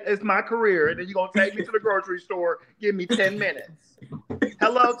 okay? It's my career, and then you're gonna take me to the grocery store. Give me 10 minutes.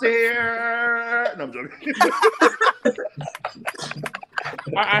 Hello, dear. No, I'm joking.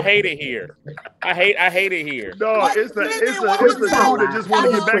 I hate it here. I hate it here. No, it's a dude that just want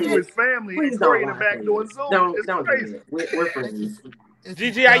to get back to his family and Corey in the back doing Zoom. It's crazy. We're friends.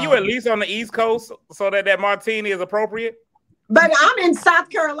 Gigi, are you at least on the East Coast so that martini is appropriate? But I'm in South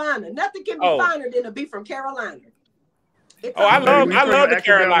Carolina. Nothing can be finer than to be from Carolina. I love the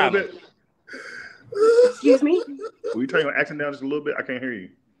Carolina. Excuse me? Will you turn your accent down just a little bit? I can't hear you.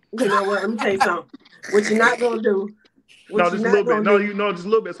 You know what? Let me tell you something. What you're not gonna do. Just a little bit. No, just a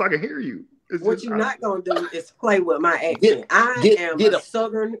little bit so I can hear you. What you're not gonna do is play with my accent. I am a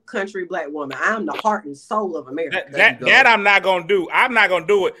Southern country black woman. I'm the heart and soul of America. That I'm not gonna do. I'm not gonna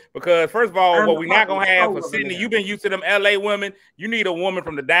do it because first of all, what we're not gonna have for Sydney, you've been used to them LA women. You need a woman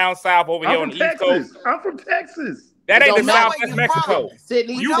from the down south over here on the East Coast. I'm from Texas. That ain't the South, that's Mexico.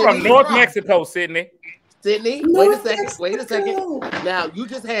 Sydney, you from North Mexico, Sydney. Sydney, wait a second. Now, you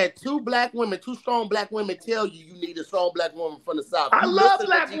just had two strong black women tell you need a strong black woman from the South. I love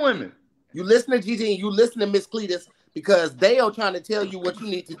black women. You listen to Gigi and you listen to Miss Cletus because they are trying to tell you what you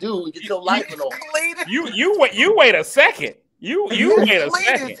need to do and get your life in order. You wait a second. You wait a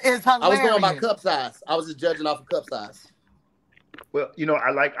second. I was going by cup size. I was just judging off of cup size. Well,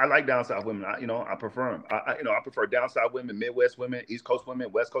 I like down south women. I prefer them. I prefer down south women, Midwest women, East Coast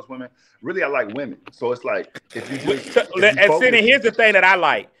women, West Coast women. Really, I like women. So it's like if you Sydney, here's the thing that I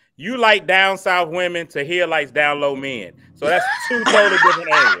like. You like down south women to hear likes down low men. So that's two totally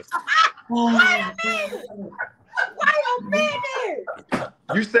different areas. Wait a minute.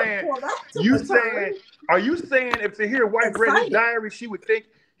 Are you saying if to hear White read his diary, she would think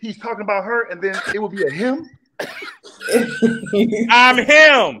he's talking about her and then it would be a him? I'm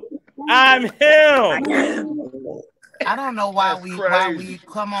him. I don't know why we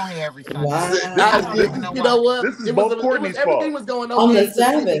come on here every time. Wow. You know what? This is both Courtney's fault. Everything was going on the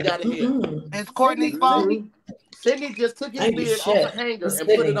Sabbath. It's Courtney's fault. Sydney just took his beard off the hanger and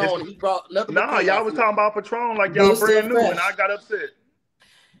put it on. He brought another. Nah, y'all was talking about Patron like y'all brand new, and I got upset.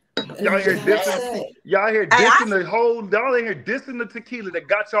 Y'all here dissing. Y'all here dissing the whole. Y'all in here dissing the tequila that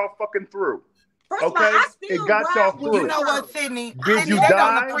got y'all fucking through. Okay, it got y'all through. You know what, Sydney? Did you die?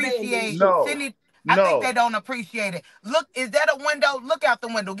 Don't appreciate no. Sydney, I think they don't appreciate it. Look, is that a window? Look out the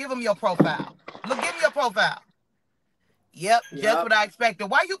window. Give them your profile. Give me your profile. Yep, just what I expected.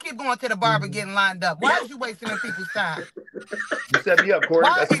 Why you keep going to the barber getting lined up? Why is you wasting the people's time? You set me up, Corey.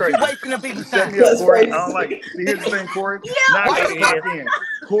 Why That's crazy. You wasting the people's time? Set me up, Corey. I don't like it. See, here's the thing, Corey.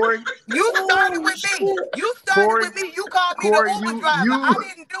 Corey. You started with me. You called me the Uber driver. I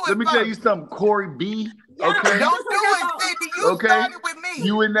didn't do it. Let me tell you something, Correy B. Okay. Don't do it, Sydney. You started with me.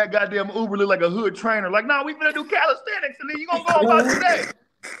 You in that goddamn Uber look like a hood trainer. Like, nah, we finna do calisthenics, and then you gonna go about today.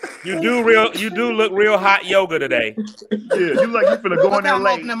 You do look real hot yoga today. Yeah, you like you finna go in there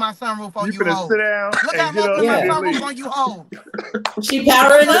late. Opening my sunroof on you finna hold. Sit down. Look how I'm opening my sunroof on you hold. She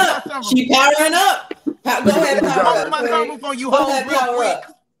powering up. Go ahead, power up. My sunroof on you hold real quick.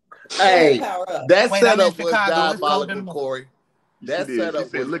 Hey, that setup was diabolical, Corey. That she setup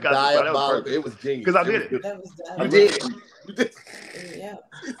said, was look out the front. diabolical. It was genius. Because I did it. That was You did. Yeah.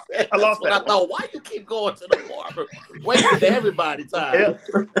 I lost that. I thought, why you keep going to the barber? Wasting everybody time. Yeah,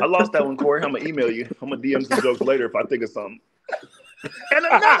 I lost that one, Corey. I'm gonna email you. I'm gonna DM some jokes later if I think of something. And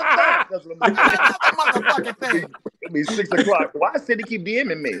another thing. That's what I'm doing. Motherfucking thing. It means 6 o'clock. Why Cindy keep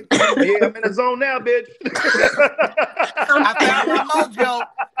DMing me? Yeah, I'm in the zone now, bitch. I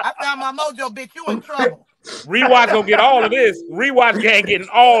found my mojo, bitch. You in trouble. Rewatch gonna get all of this. Rewatch gang getting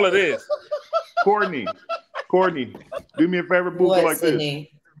all of this. Courtney, do me a favor, boo. Go like this.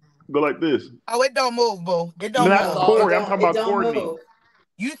 Go like this. Oh, it don't move, boo. It don't Not move. Corey. I'm talking about Courtney. Move.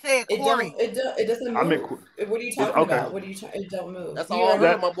 You said Corey. It doesn't move. What are you talking about? What are you trying? It don't move. That's all I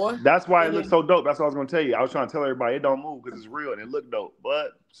heard, my boy. That's why it looks so dope. That's what I was gonna tell you. I was trying to tell everybody it don't move because it's real and it look dope.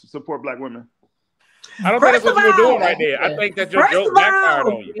 But support Black women. I don't think that's what you were doing right there. I think that your joke backfired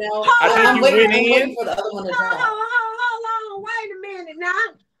on you. I think you went in. For the other one to hold on. Wait a minute now.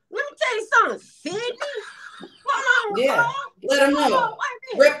 Let me tell you something, Sydney. Hold on. Yeah. Let them know.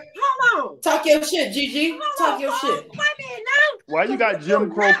 Hold on. Talk your shit, Gigi. Talk your shit. Wait a minute now. Why you got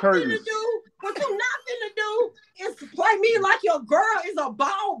Jim Crow curtains? What you not finna do is play me like your girl is a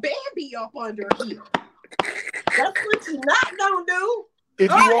bald baby up under here. That's what you not gonna do. If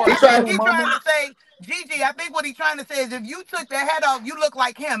you are he's trying to say, Gigi, I think what he's trying to say is if you took the head off, you look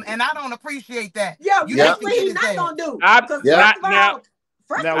like him, and I don't appreciate that. Yeah, that's what he's not gonna do. I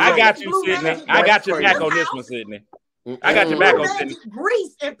got you, Sydney. I got your back on this one, Sydney. I got your back on Sydney.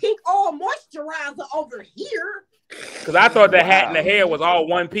 Grease and pink oil moisturizer over here. Because I thought the hat and the hair was all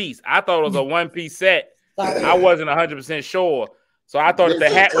one piece. I thought it was a one-piece set. I wasn't 100% sure. So I thought if the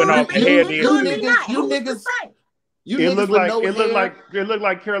hat went off, the hair did. You niggas. It looked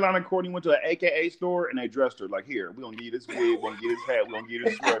like Carolina and Courtney went to an AKA store and they dressed her like, here, we're gonna give you this wig, we're gonna give you this hat, we're gonna give you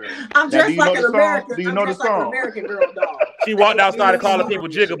this sweater. I'm dressed like an American. Do you know the song? American Girl dog. She walked out, started calling people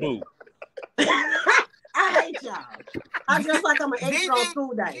jigaboo. I hate y'all. I dress like I'm an 8-year-old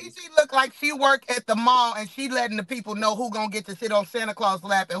school day. Gigi look like she work at the mall and she letting the people know who gonna get to sit on Santa Claus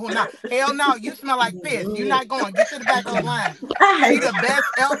lap and who not. Hell no, you smell like piss. You're not going. Get to the back of the line. She the best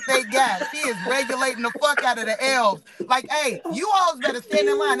elf they got. She is regulating the fuck out of the elves. Like, hey, you always better stand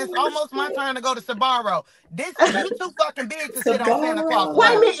in line. It's almost my turn to go to Sbarro. You too fucking big to sit on Santa Claus.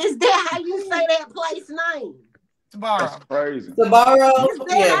 Wait a minute, is that how you say that place name? Sbarro. That's crazy. Sbarro.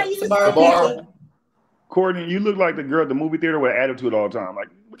 Yeah, Sbarro. Courtney, you look like the girl at the movie theater with an attitude all the time. Like,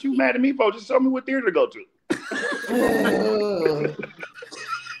 what you mad at me for? Just show me what theater to go to.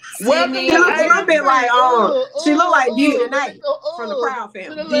 Welcome to a bit like, she look like DJ Nate from the Proud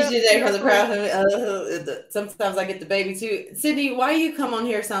Family. DJ Nate from the Proud Family. Sometimes I get the baby too. Sydney, why you come on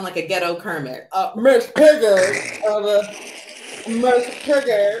here sound like a ghetto Kermit? Miss Pigger. Miss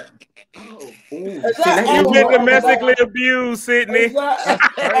Pigger. You've been domestically abused, Sydney.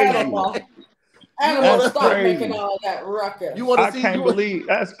 Animal, stop making all that ruckus. I can't believe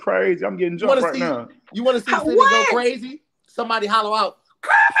that's crazy. I'm getting jumped right now. You want to see Sydney go crazy? Somebody hollow out.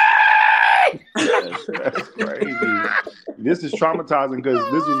 That's crazy. This is traumatizing because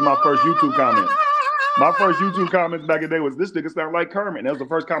this was my first YouTube comment. My first YouTube comment back in the day was, this nigga sound like Kermit. And that was the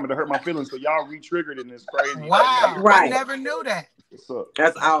first comment that hurt my feelings. So y'all re-triggered in this crazy. Wow. Right. I never knew that. What's up?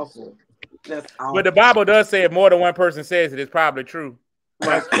 That's awful. That's awful. But the Bible does say if more than one person says it, it's probably true.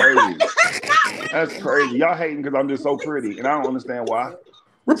 That's crazy. That's crazy. Y'all hating because I'm just so pretty, and I don't understand why.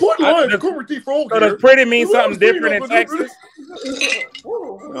 Report line, Correy B. So does pretty mean something different in Texas?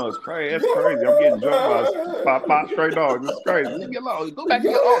 No, it's crazy. That's crazy. I'm getting jumped by five stray dogs. It's crazy. Leave me alone. Go back to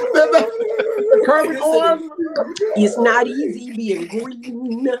your owner. Kermit on. It's not easy being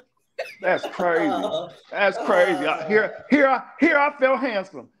green. That's crazy. That's crazy. Here I felt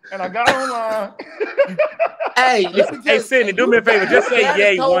handsome, and I got online. Hey, Sydney, do me a favor. Just say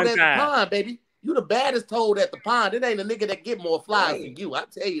yay one time. Pond, baby. You the baddest toad at the pond. It ain't a nigga that get more flies than you. I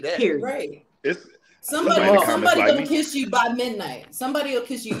tell you that. Right. Somebody gonna kiss you by midnight. Somebody will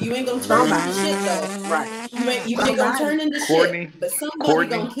kiss you. You ain't gonna turn into shit though. Right. You ain't gonna turn into shit. But somebody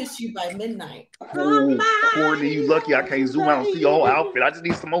gonna kiss you by midnight. Ooh, Courtney, you lucky I can't zoom out and see your whole outfit. I just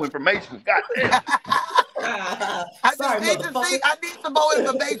need some more information. God damn. I need some more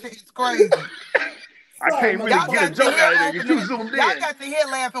information. It's crazy. I can't really get a joke out of there. You zoomed in. Y'all got to hear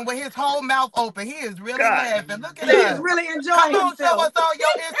laughing with his whole mouth open. He is really laughing. Look at that. He's really enjoying himself. Come on, show us all your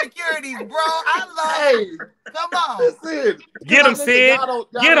insecurities, bro. I love it. Come on. Listen. Get him, Sid.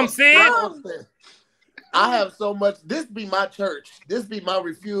 Get him, Sid. I have so much. This be my church. This be my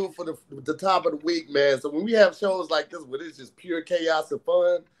refuel for the top of the week, man. So when we have shows like this where it's just pure chaos and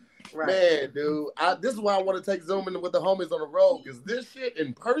fun, man, dude, this is why I want to take Zoom in with the homies on the road, because this shit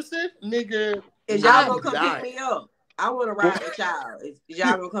in person, nigga. And y'all gonna come pick me up. I want to ride with y'all. Is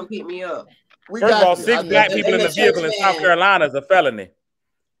y'all gonna come pick me up? First of all, 6 black people in the vehicle in South Carolina is a felony.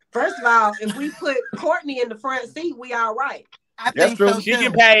 First of all, if we put Courtney in the front seat, we all right. That's true. She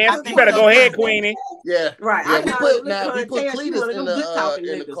can pass. You better go ahead, Queenie. Yeah, right. Yeah, we put Cletus in the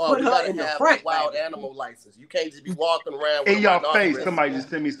car. We gotta have a wild animal license. You can't just be walking around with in your face. Somebody just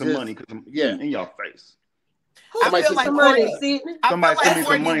send me some money, in your face. Somebody feel like somebody send me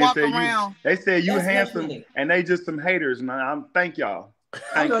some money and say they said you handsome, and they just some haters. And I'm thank y'all.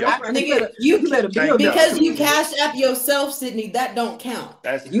 Thank y'all. Nigga, you better build because you cash up yourself, Sydney. That don't count.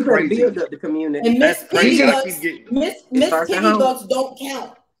 That's you better build up the community. And Miss Piggy Bucks don't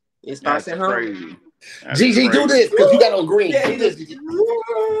count. It starts at home. Gigi, do this because you got on green. Do this.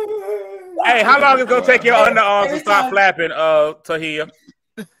 Hey, how long is it gonna take your underarms to stop flapping, Tahia?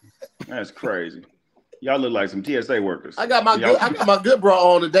 That's crazy. Y'all look like some TSA workers. I got my good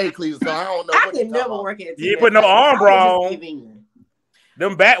bra on today, Cletus. So I don't know. I can never work at TSA. You ain't put no arm bra on.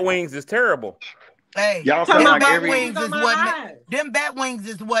 Them bat wings is terrible. Hey, y'all them like bat wings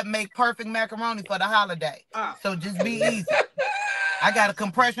is what make perfect macaroni for the holiday. So just be easy. I got a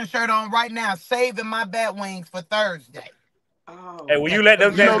compression shirt on right now, saving my bat wings for Thursday. Oh, hey, will you let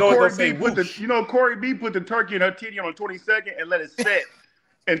them things go? Correy B put the turkey in her titty on the 22nd and let it set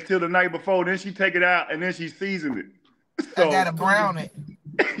until the night before. Then she take it out and then she seasoned it. So, I gotta brown it.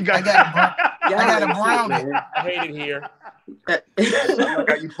 I gotta brown it. I hate it here. Like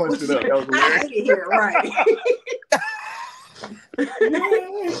how you punched it up. That was I hate it here, right?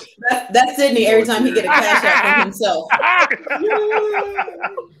 That's Sydney every time he get a cash out from himself.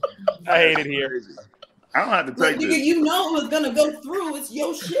 I hate it here. I don't have to take this. You know it was gonna go through. It's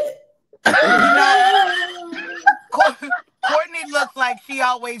your shit. Courtney looks like she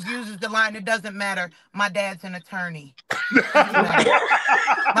always uses the line, it doesn't matter. My dad's an attorney. My father's an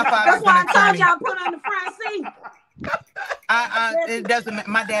attorney. That's why I told y'all put on the front seat. It doesn't matter.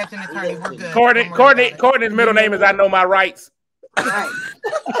 My dad's an attorney. We're good. Courtney's middle name is I Know My Rights. Right.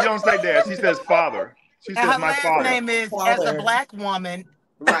 She don't say dad. She says father. She says my father. Her last name is as a black woman.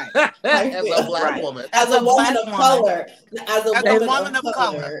 Right. As a black woman. As a woman of color. As a woman of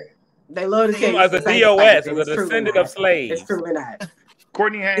color. They love to tell you as a DOS, as a descendant of slaves. It's truly not.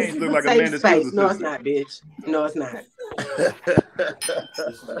 Courtney Haynes look like Amanda Seals. No, it's not, bitch. No, it's not.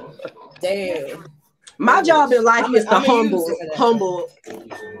 Damn. My job in life is to humble,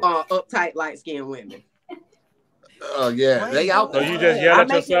 uptight, light-skinned women. Oh yeah, they out there. So you just yell at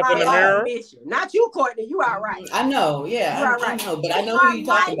yourself in the mirror? Not you, Courtney. You all right. I know, yeah. I know, but I know who you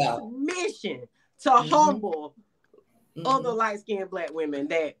talking about. Mission to humble other light-skinned black women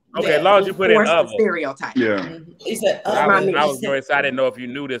that as long as you put in other stereotype. Yeah. He said, I was going to say I didn't know if you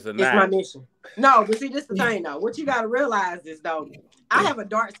knew this or not. It's my mission. No, but see, this is the thing though. What you got to realize is though, I have a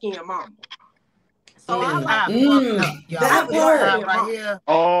dark-skinned mama. So I like that part right here.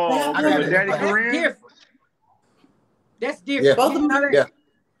 Oh, daddy Korean. That's different. Both of them. Yeah.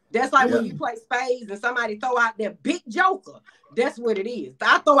 That's like when you play spades and somebody throw out their big joker. That's what it is.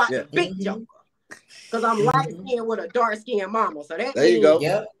 I throw out the big joker because I'm light skinned with a dark skinned mama. So that there you go.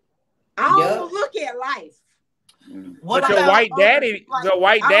 Yep. I don't look at life. But your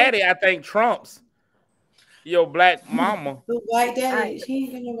white daddy, I think trumps your black mama. The white daddy. She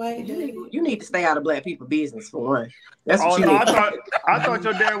ain't been a white daddy. You need to stay out of black people business for one. That's what you need. I thought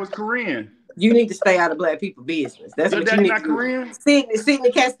your dad was Korean. You need to stay out of black people business. That's your what you need not Korean?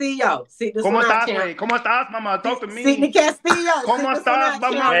 Sidney Castillo. ¿Cómo estás, mamá? Talk to me. Sidney Castillo. ¿Cómo estás,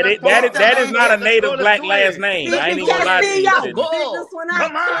 mamá? That is not a native black last name. I ain't even gonna lie to you.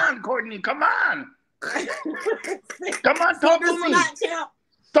 Come on, Courtney. Come on. Come on, talk to me.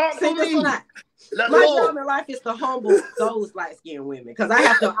 Talk to me. My job in life is to humble those light-skinned women because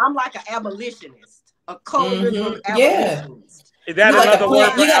I'm like an abolitionist, a colorism abolitionist. Is that another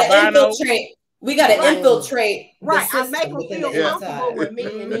word for albino? We got to infiltrate. Right. I make them feel comfortable with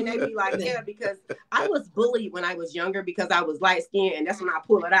me. And then they be like, yeah, because I was bullied when I was younger because I was light skinned. And that's when I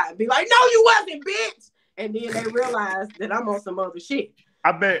pull it out and be like, no, you wasn't, bitch. And then they realize that I'm on some other shit.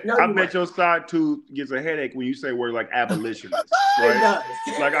 I bet your side tooth gets a headache when you say words like abolitionist. Right? It does.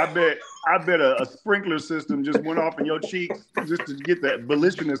 Like I bet a sprinkler system just went off in your cheeks just to get that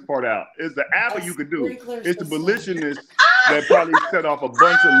abolitionist part out. It's the apple you could do. It's the abolitionist that probably set off a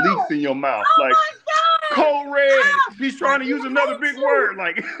bunch of leaks in your mouth. Like cold red. She's trying to use another big word.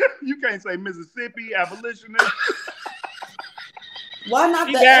 Like you can't say Mississippi, abolitionist. Why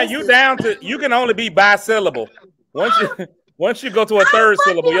not? You can only be bisyllable. Once you go to a third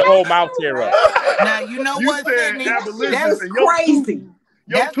syllable, your whole mouth tear up. Now you know what, Sydney? That's crazy.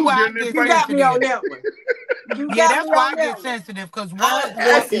 That's why I get you got me on that one. That's why I get sensitive because you got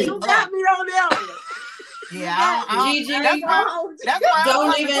me on that one. Yeah, Gigi, that's why don't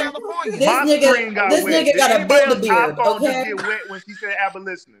I'm even. in California. This nigga got a build a beard. Okay. Just get wet when she said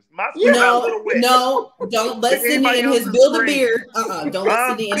abolitionists. My screen got a little wet. No, don't let Sydney in his build a beard. Don't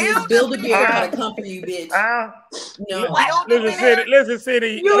let Sydney in his build a beard try to comfort you, bitch. No. Listen,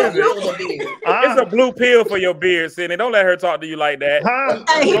 Sydney. It's a blue pill for your beard, Sydney. Don't let her talk to you like that.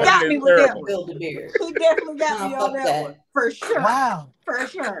 Hey, he got me with that build a beard. He definitely got me on that one. For sure. Wow. For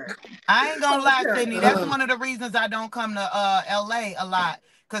sure. I ain't gonna lie, Sydney. That's one of the reasons I don't come to LA a lot.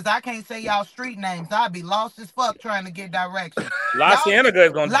 Cause I can't say y'all street names. I'd be lost as fuck trying to get directions. La Cienega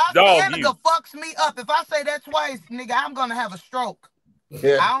is gonna dog you. La Cienega fucks me up. If I say that twice, nigga, I'm gonna have a stroke.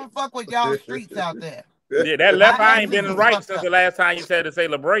 Yeah. I don't fuck with y'all streets out there. Yeah, that left eye ain't been right since the last time you said to say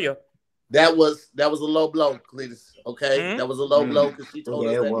La Brea. That was a low blow, Cletus. Okay, that was a low blow because she told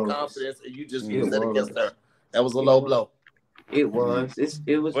us that in confidence, and you just used that against her. That was a low blow. It was.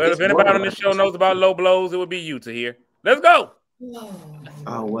 It was. Well, if anybody on this show knows about low blows, it would be you to hear. Let's go.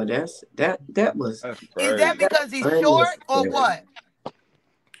 Oh well, that was. Is that because he's short or what?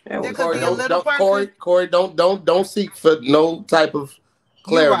 Corey, don't seek for no type of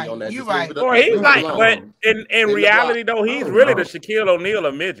clarity on that. You're right. Or he's like, but in reality though, he's really the Shaquille O'Neal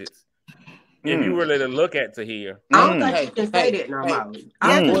of midgets. If you really to look at to here. I don't think you can say that no more.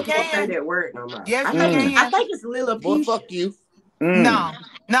 I don't say that word no more. Yes, I think it's Lilliputian. Well, fuck you. No.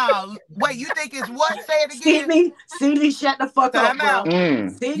 Wait, you think it's what? Say it again. Sydney, shut the fuck up, bro.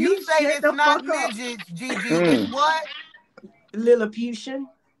 Sydney, you say it's not midgets, Gigi. It's what? Lilliputian.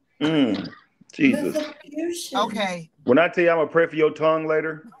 Jesus. Okay. When I tell you I'm gonna pray for your tongue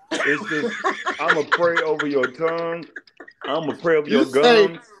later, it's just I'm gonna pray over your tongue. I'm gonna pray over your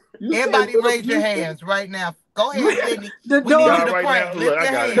gums. Everybody raise your hands right now. Go ahead, Sydney. The door right now. Look,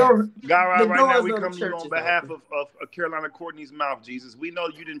 I got it. God, right now, we come to you on behalf of Carolina Courtney's mouth, Jesus. We know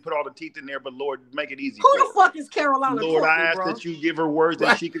you didn't put all the teeth in there, but Lord, make it easy. Who the fuck is Carolina Lord, Courtney, I ask that you give her words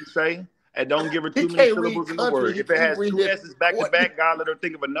that she can say, and don't give her too many syllables in the word. If it has two S's back to back, God, let her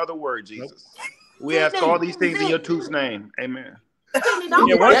think of another word, Jesus. We ask all these things in your two's name. Amen. Her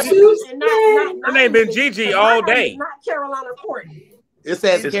name been Gigi all day. Not Carolina Courtney. It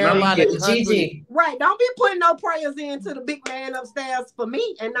says Carolina Gigi. Right. Don't be putting no prayers into the big man upstairs for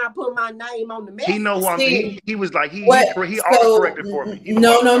me and not put my name on the message. He know who I mean. He was like, he auto-corrected for me.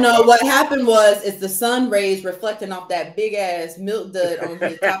 No. What happened was, it's the sun rays reflecting off that big ass milk dud on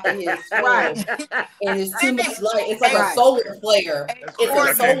the top of his right. And it's too much light. It's like a solar flare.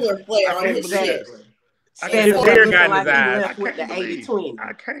 It's a solar flare on his shit. I can't believe it.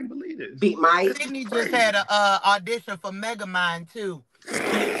 I can't believe it. Beat Mike. Sydney just had an audition for Megamind too.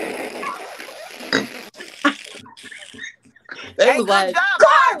 They was like,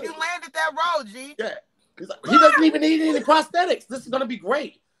 God, you landed that role, G. Yeah. He's like, he doesn't even need any prosthetics. This is gonna be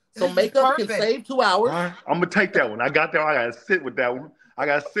great. So makeup can save 2 hours. I'm gonna take that one. I got that one. I gotta sit with that one. I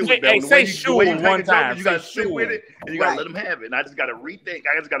gotta sit with that one. Hey, say shoe one time. You gotta sit with it, and you gotta let them have it. And I just gotta rethink.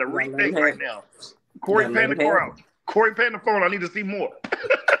 I just gotta rethink right now. Corey, pan the car out. Corey, pan the phone. I need to see more.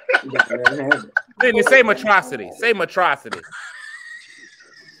 Sydney, say matrosity. Say matrosity.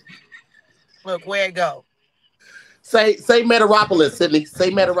 Look, where it go? Say Metaropolis, Sydney. Say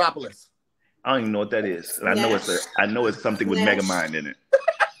Metaropolis. I don't even know what that is. I know it's something with Megamind in it.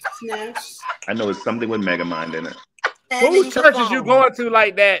 I know it's something with Megamind in it. Whose churches you going to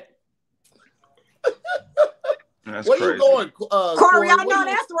like that? That's where crazy. You going, Corey? I know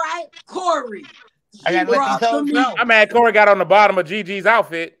that's right, Corey. I gotta let you know. I'm mad Corey got on the bottom of Gigi's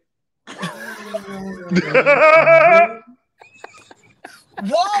outfit. Whoa,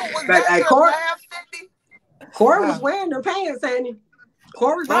 was that Corey? Corey was wearing the pants, ain't he?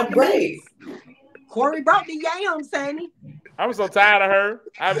 Corey brought the yams. Corey brought the yams, ain't he? I'm so tired of her.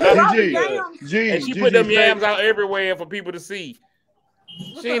 And she put them yams out everywhere for people to see.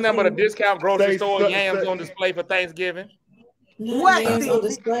 She ain't nothing but a discount grocery store yams on display for Thanksgiving. What on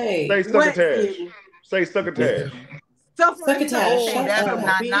display? Say succotash. Say succotash. Succotash. Oh, that's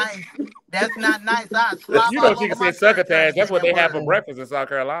not nice. That's not nice. You know she can say succotash. That's what they have for breakfast in South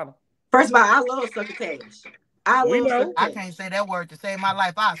Carolina. First of all, I love succotash. I can't say that word to save my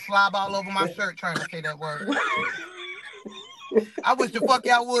life. I slob all over my shirt trying to say that word. I wish the fuck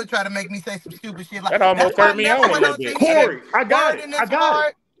y'all would try to make me say some stupid shit like that. Almost turned me on a little bit. Corey, I got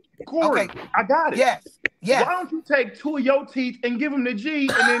it. Corey, okay. I got it. Yes. Why don't you take 2 of your teeth and give them to G,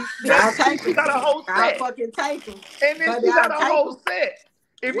 and then you got a whole set. I'll fucking take them. And then you got a whole set.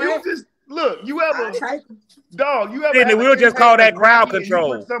 If you just look, you ever dog, you ever we'll just call that crowd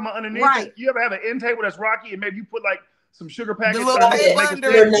control. You put something underneath it. You ever have an end table that's rocky and maybe you put like some sugar packets?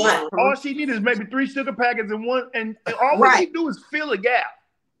 All she needs is maybe 3 sugar packets and one, and all we need to do is fill a gap.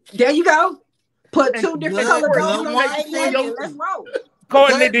 There you go. Put 2 different color doors on the let's roll.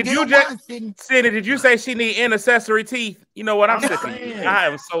 Courtney, did you say she need inaccessory teeth? You know what? I'm sick of you. I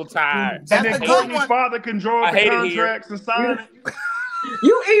am so tired. And then Courtney's father can draw up the contracts and sign it.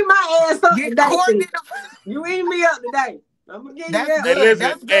 You eat my ass up today. You eat me up today. I'm gonna get you that. Hey,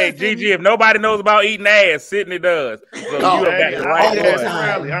 listen, hey, Gigi, if nobody knows about eating ass, Sydney does. So you back the right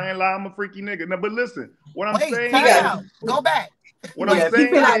way. I ain't lying, I'm a freaky nigga. No, but listen, what I'm saying is, go back. What I'm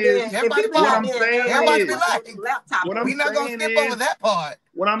saying is, we're not gonna skip over that part.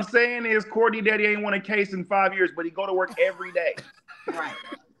 What I'm saying is, Courtney Daddy ain't won a case in 5 years, but he go to work every day. Right.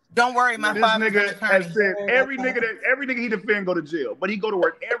 Don't worry, my father's an attorney. Has said every nigga he defend go to jail, but he go to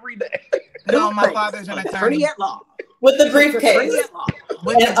work every day. No, my father's an attorney at law. With the briefcase.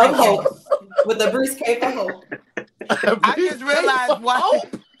 With the briefcase of hope. I just realized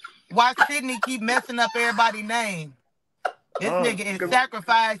why Sydney keep messing up everybody's name. This nigga is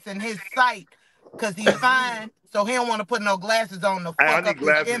sacrificing his sight because he's fine, so he don't want to put no glasses on to fuck up his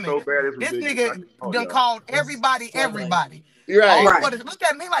image. So bad, this nigga done called everybody. Right. Look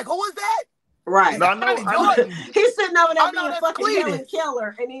at me like, who is that? Right. No, I know. He's sitting over there being a fucking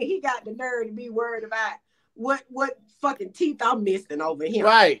killer, and then he got the nerve to be worried about what fucking teeth I'm missing over here.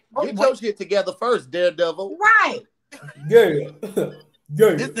 Right. Get your shit together first, Daredevil. Right. Yeah.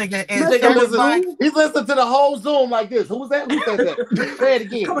 This nigga is he's listening to the whole Zoom like this. Who was that? Who said that? Say it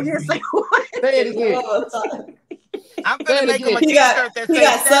again. Come on here, say what? Say it again. I'm gonna make him a t-shirt that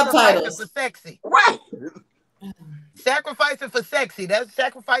says subtitles for sexy. Right. Sacrificing for sexy. That's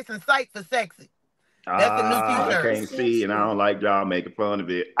sacrificing sight for sexy. That's the new t-shirt. I can't see, and I don't like y'all making fun of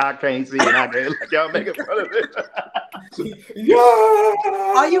it. I can't see, and I can't like y'all making fun of it.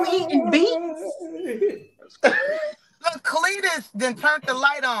 Are you eating beets? Look, Cletus then turned the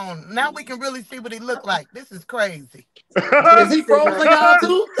light on. Now we can really see what he looked like. This is crazy. Is he frozen y'all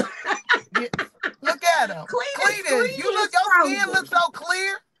too? Look at him. Cletus, your skin looks so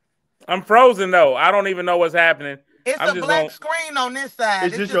clear. I'm frozen though. I don't even know what's happening. It's a black screen on this side.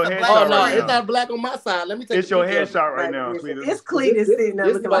 It's just your headshot. Oh no, it's not black on my side. Let me take it's your headshot right now, Cletus. It's Cletus sitting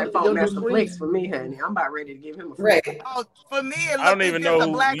there looking like Phone Master Flex for me, honey. I'm about ready to give him a flex. Oh, for me, I don't even know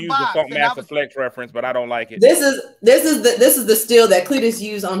who used the Funk Master Flex reference, but I don't like it. This is the still that Cletus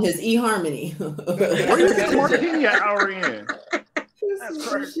used on his eHarmony. Where you get marketing at hour in? That's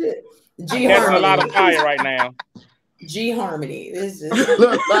crazy. G That's Harmony. a lot of fire right now. G Harmony. This is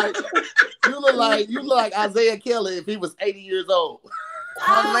you look like Isaiah Kelly if he was 80 years old.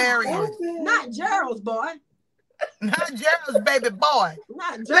 Hilarious. Not Gerald's boy. Not Gerald's baby boy.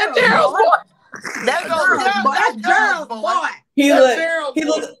 Not Gerald's boy. That's Gerald's boy. He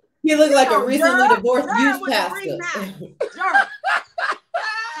looked like a recently divorced youth pastor.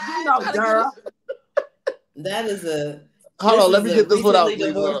 You know, Gerald. That is a. Hold on, let me get this one out.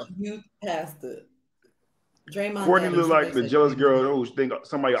 Youth pastor. Draymond Courtney look like the jealous girl who think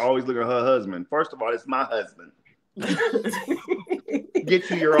somebody always look at her husband. First of all, it's my husband. Get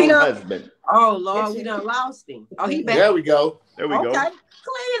you your own husband. Oh Lord, we done lost him. Oh, he back. There we go. There we go. Okay,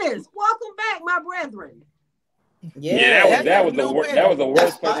 Cletus, welcome back, my brethren. Yeah, that was the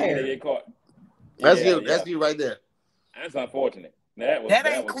worst person to get caught. That's you. That's you right there. That's unfortunate. That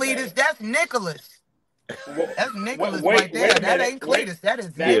ain't Cletus. That's Nicholas. That's Nicholas right there. That ain't Cletus. That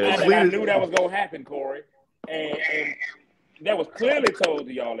is Nicholas. I knew that was gonna happen, Corey. And that was clearly told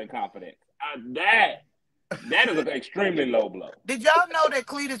to y'all in confidence. That is an extremely low blow. Did y'all know that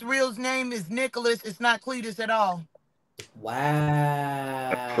Cletus' real name is Nicholas? It's not Cletus at all.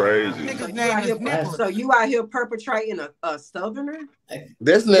 Wow. That's crazy. Nigga's name is Nicholas. So you out here perpetrating a southerner?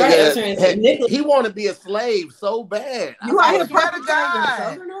 This nigga, he want to be a slave so bad. You out here perpetrating a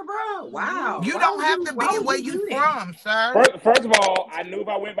southerner, bro? Wow. You don't have to be where you from, sir. First of all, I knew if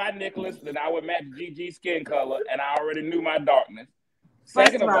I went by Nicholas, then I would match Gigi's skin color, and I already knew my darkness.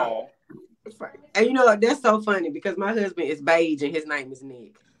 Second of all, and you know that's so funny because my husband is beige and his name is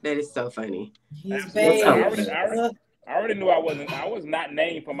Nick. That is so funny. He's beige. I already knew I was not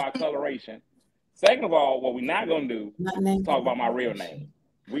named for my coloration. Second of all, what we're not gonna do is talk about my real name.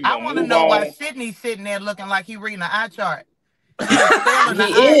 I want to know why Sydney's sitting there looking like he reading an eye chart. He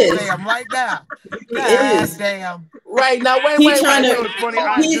is right now. He is. Damn. Right now, wait. It was funny.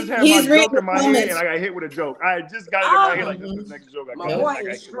 I just had my joke in my head and I got hit with a joke. I just got it in my head like this is the next joke. My boy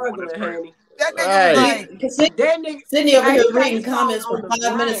is struggling, honey. Sydney over here reading comments from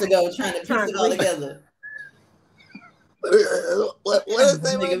 5 minutes ago, trying to piece it all together. What is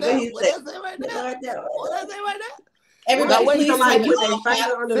that right now? What is that right now? Everybody, please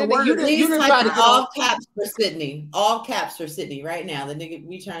type all caps for Sydney. All caps for Sydney right now. The nigga,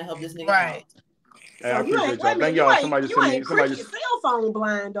 we trying to help this nigga. Right. Hey, I appreciate y'all. Thank y'all. Somebody just sent me. Somebody just cell phone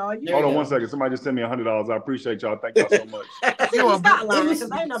blind, dog. Hold on 1 second. Somebody just sent me $100. I appreciate y'all. Thank y'all so much. Stop lying,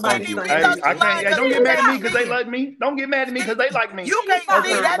 because ain't nobody. Hey, I can't. Hey, don't get mad at me because they like me. Don't get mad at me because they like me. You can't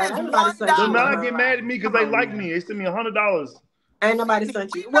see that is $1. Do not get mad at me because they like me. They sent me $100. Ain't nobody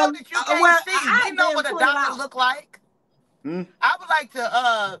sent you. We know that you can't see. We know what a dollar look like. I would like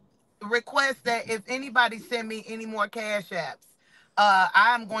to request that if anybody send me any more cash apps,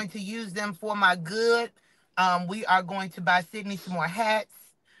 I'm going to use them for my good. We are going to buy Sydney some more hats,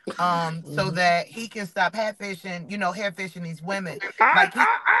 so that he can stop hair fishing these women. I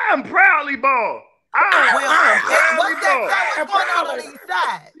am proudly bald. What's going on the east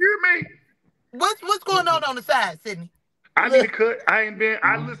side? You hear me? What's going on the side, Sydney? I need a cut. I ain't been.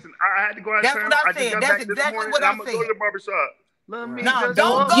 Listen. I had to go out of town. That's what I said. That's exactly what I said. I'm gonna go to the barbershop. No,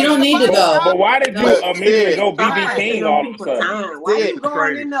 don't go. You don't need to go. But why did you immediately go BB King all of a sudden? Why you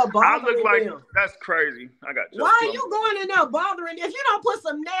going in there bothering I look like them? That's crazy. I got you. Why are you going in there bothering? If you don't put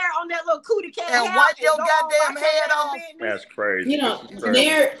some nair on that little cootie cat and wipe your goddamn head off. That's crazy. You know,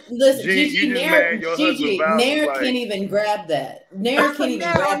 Nair. Listen, Gigi, Nair like, can't even grab that. Nair can't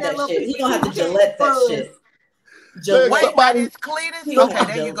even grab that shit. He gonna have to Gillette that shit. Wait, it's Cletus? Okay,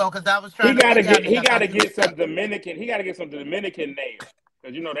 there you go. Because I was trying. He gotta get some Dominican. He gotta get some Dominican nails.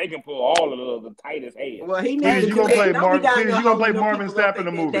 Because they can pull all of the tightest hair. Well, he needs to play Marvin. Please, you gonna play Marvin Sapp in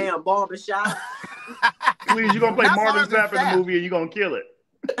the movie? Damn barbershop. Please, you gonna play Marvin Sapp in the movie and you gonna kill it.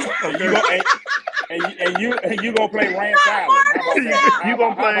 Okay. and you gonna play Rance Allen. You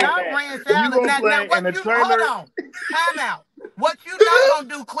gonna play Rance Allen. in the trailer. Hold on. Time out. What you not gonna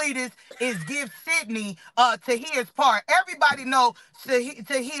do, Cletus, is give Sydney Tahir's part. Everybody know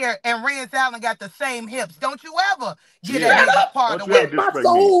Tahir and Rance Allen got the same hips. Don't you ever get that part of it.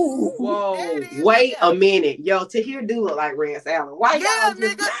 Whoa, wait a minute. Yo, Tahir do look like Rance Allen. Why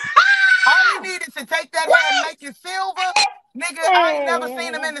nigga? All you need is to take that hair and make it silver. Nigga, I ain't never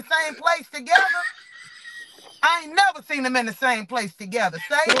seen them in the same place together.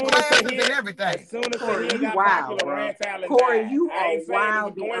 Same glasses and everything. As soon as Corey, you wild, bro. Corey, you are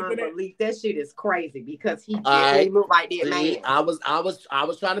wild beyond belief. That shit is crazy because he look like that man. I was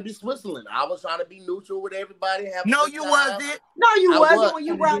trying to be Switzerland. I was trying to be neutral with everybody. No, you wasn't. No, you wasn't when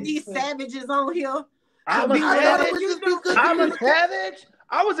you brought these savages on here. I'm a savage.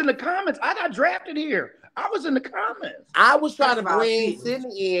 I was in the comments. I got drafted here. I was in the comments. I was trying to bring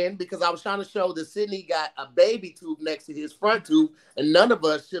Sydney in because I was trying to show that Sydney got a baby tooth next to his front tooth, and none of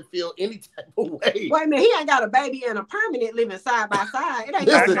us should feel any type of way. Wait a minute, he ain't got a baby and a permanent living side by side. It ain't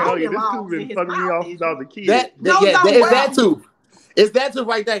this tooth been fucking me off since I was a kid. That tooth. It's that tooth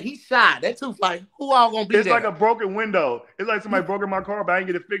right there. He's shy. That tooth, like, who all gonna be it's there? It's like a broken window. It's like somebody broke in my car, but I ain't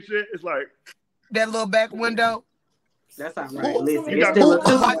get it fixed yet. It's like that little back window. That's all right. Listen,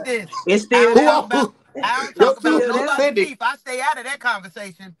 it's still I don't talk about teeth. I stay out of that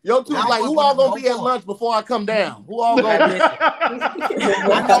conversation. Your tooth like, who all gonna be at lunch before I come down? Who all gonna be?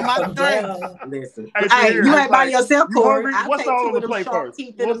 I know my strength. Listen. Hey, you ain't by yourself, Corey. What's all on the plate first?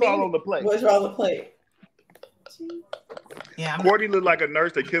 What's all on the plate? What's all on the plate? Yeah, Courtney looked like a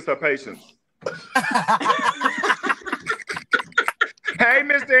nurse that kissed her patients. Hey,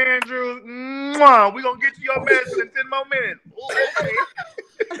 Mr. Andrews, we gonna get to your medicine in 10 more minutes. Ooh, okay.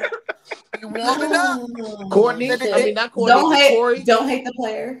 You warming up, Courtney? Not Courtney. Corey. Don't hate the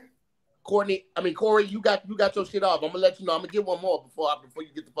player. Courtney, Corey, you got your shit off. I'm gonna let you know. I'm gonna get one more before you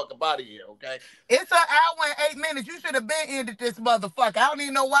get the fuck up out of here, okay? It's an hour and 8 minutes. You should have been ended this motherfucker. I don't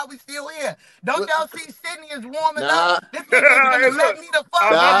even know why we still here. Don't y'all see Sydney is warming up? This nigga is gonna let me the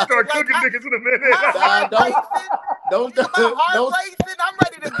fuck out. Start cooking niggas in a minute. My heart racing. I'm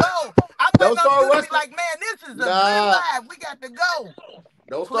ready to go. I'm waiting on you to be like, man, this is a good live. We got to go.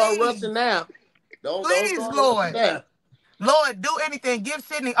 Don't start rushing now. Please, Lord. Lord, do anything. Give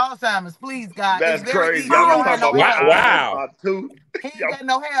Sydney Alzheimer's, please, God. That's crazy. Wow. He ain't got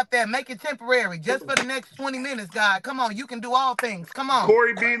no hair up there. Make it temporary. Just for the next 20 minutes, God. Come on. You can do all things. Come on.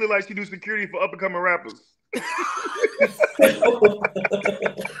 Correy B look like she do security for up-and-coming rappers.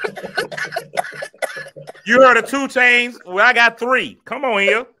 You heard of 2 Chainz? Well, I got 3. Come on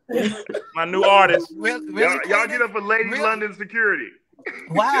here. My new artist. Y'all get up for Lady London security.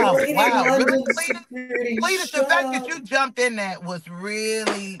 Wow. Cletus, the fact that you jumped in that was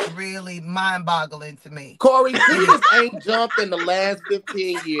really, really mind-boggling to me. Corey, Cletus ain't jumped in the last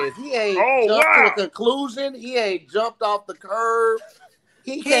 15 years. He ain't jumped to a conclusion. He ain't jumped off the curve.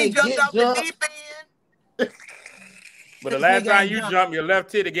 He ain't jumped off the deep end. But the last time you jumped, your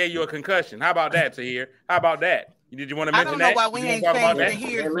left titty gave you a concussion. How about that, Tahir? How about that? Did you want to I mention don't know that? why we ain't changed to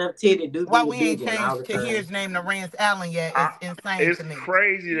here's why we ain't changed to here's name to Rance Allen yet. It's insane to me. It's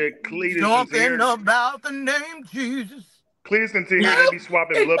crazy that Cletus Something about the name Jesus. Cletus can sit here and they be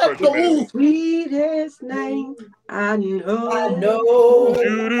swapping blood pressure medicine. Sweetest name I know. I know.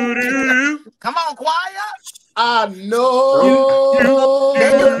 Come on, choir. I know. You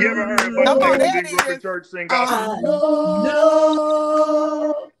ever heard about the Big Brother Church sing gospel?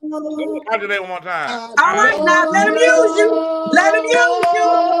 I'll do that one more time. All right, now let him use you. Let him use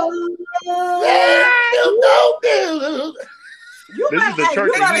you. This is the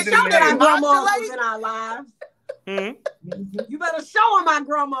church You better that show that our he's grandma was in our lives. You better show him my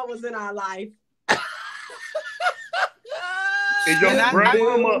grandma was in our life. Is your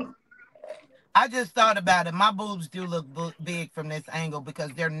grandma? I just thought about it. My boobs do look big from this angle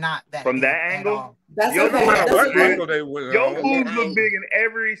because they're not that From big that angle? That's Your okay. Your boobs look big in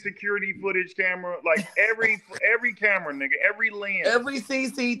every security footage camera, like every camera, nigga, every lens. Every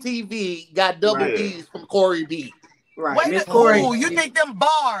CCTV got double D's from Correy B. Right. Wait, Miss Corey. you think them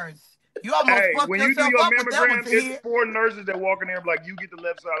bars? You almost fucked when you do yourself your up with that one. mammogram, it's 4 nurses that walk in there and be like, you get the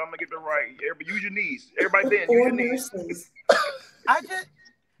left side, I'm gonna get the right. Everybody use your knees. Everybody bend, use your knees.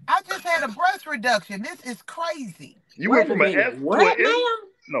 I just had a breast reduction. This is crazy. You went from an F to an M?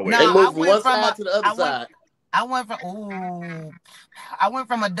 No way. They moved from one side to the other side. I went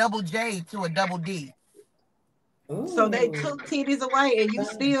from a double J to a double D. So they took titties away and you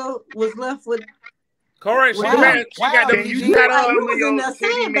still was left with Correy, she got them. You was in there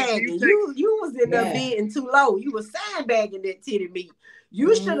sandbagging. You was in there being too low. You was sandbagging that titty meat.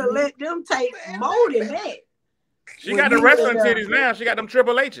 You should have let them take more than that. She got the wrestling titties now. She got them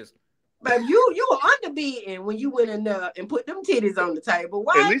Triple H's. But you were underbeating when you went in there and put them titties on the table.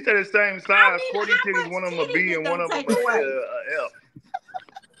 Why? At least they're the same size. 40 titties, one of them a B and one of them a F.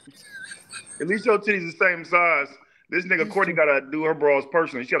 At least your titties the same size. This nigga Courtney gotta do her bras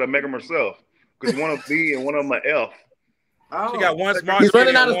personally. She gotta make them herself. Because one of them B and one of them a F. She got one smart He's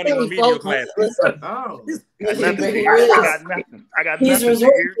running out and of one in remedial class. Oh. I got nothing. I got nothing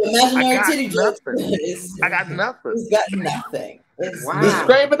here. I got nothing. He's got nothing. He's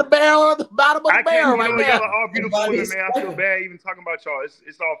scraping the barrel on the bottom of the barrel right now. Y'all are all beautiful women, man. I feel bad even talking about y'all.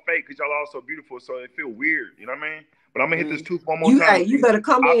 It's all fake because y'all are all so beautiful, so it feel weird. You know what I mean? But I'm gonna hit this tooth one more time. Hey, you better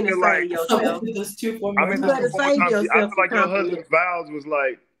come in and save yourself. You better save yourself. I feel like your husband's vows was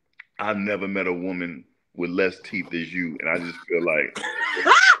like, I've never met a woman with less teeth as you, and I just feel like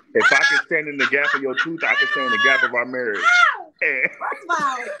if I can stand in the gap of your tooth, I can stand in the gap of our marriage. First of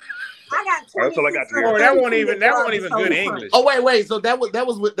all, I got 20. That's all I got to Oh, that wasn't even good English. Oh wait. So that was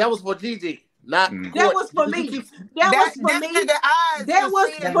for Gigi, not that was for me. That was for me. That was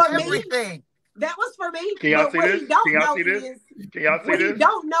for me. That was for me. Can y'all see this? Can y'all see this? Can y'all see what this? you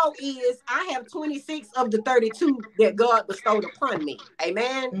don't know is I have 26 of the 32 that God bestowed upon me.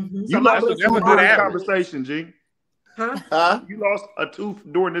 Amen. Mm-hmm. You lost a tooth during this conversation, G. Huh? You lost a tooth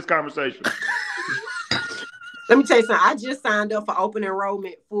during this conversation. Let me tell you something. I just signed up for open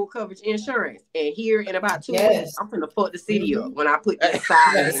enrollment full coverage insurance. And here in about 2 weeks, I'm finna fuck the city up when I put that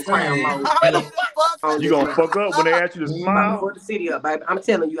side and crown mode. You gonna fuck up when they ask you to smile? Fuck the city up, baby. I'm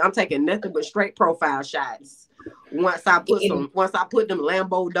telling you, I'm taking nothing but straight profile shots. Once I put them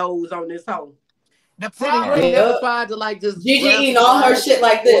Lambo doors on this hoe. The problem you never tried to like just Gigi eating all her shit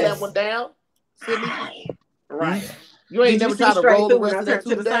like this. That one down. Right. You ain't never tried to roll the rest of that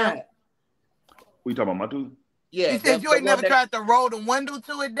tooth down. We talking about my tooth? Yeah. You said you ain't never tried to roll the window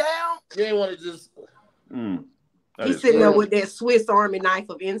to it down? You ain't want to just. He's sitting there with that Swiss Army knife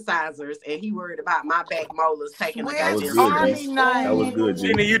of incisors, and he worried about my back molars taking a goddamn Army knife. That was good,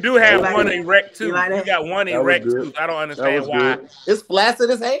 Gina. You do have one erect tooth. You got one erect tooth. I don't understand why. It's flaccid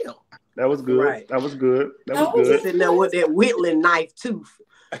as hell. That was good. Right. That was good. That was good. Sitting there with that whittling knife tooth.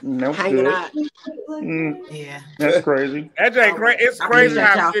 Hanging out. Yeah. That's crazy. It's crazy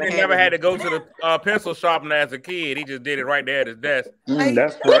how City never had to go to the pencil sharpener as a kid. He just did it right there at his desk.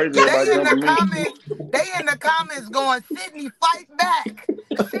 That's crazy. They in the comments going, Sydney, fight back.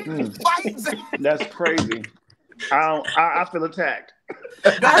 Sydney, fight back. That's crazy. I feel attacked.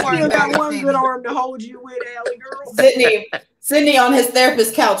 I still got one good arm to hold you with, Allie girl. Sydney on his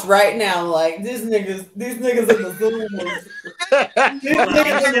therapist couch right now, like these niggas in the Zoom.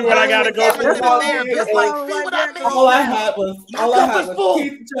 What I gotta go through. All I had was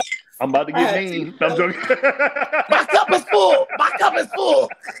I'm about to get mean. I'm joking. My cup is full. My cup is full.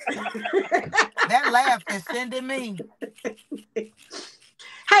 That laugh is sending me.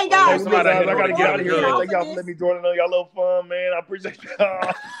 Hey guys, I gotta get out of here. Thank y'all for letting me join in on y'all little fun, man. I appreciate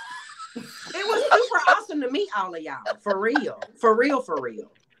y'all. It was super awesome to meet all of y'all. For real.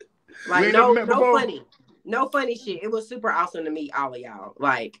 Like no funny. No funny shit. It was super awesome to meet all of y'all.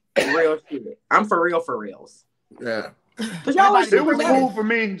 Like real shit. I'm for reals. Yeah. But y'all It was cool for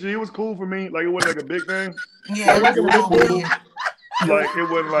me. G, it was cool for me. Like it wasn't like a big thing. Yeah, like, it was cool. Like it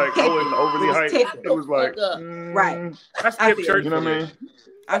wasn't like I wasn't overly hyped. It was like right. I skipped church. You know what I mean?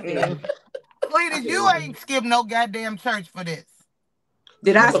 I feel. Cletus, you ain't skipped no goddamn church for this.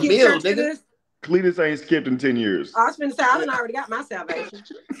 Did I skip church for this? Cletus ain't skipped in 10 years. I was finna say I done already got my salvation.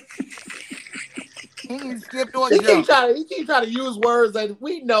 He ain't skipped or He jumped. keep trying to use words that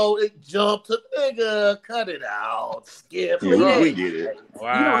we know it jumped to nigga, cut it out, skip. Yeah, we get it.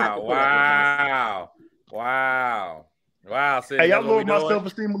 Wow. Hey, y'all lowered my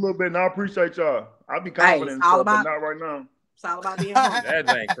self-esteem a little bit, and I appreciate y'all. I'll be confident in stuff, but not right now. It's all about being humble.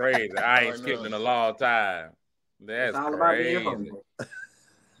 That ain't crazy. I ain't skipped in a long time. That's all crazy. About being humble.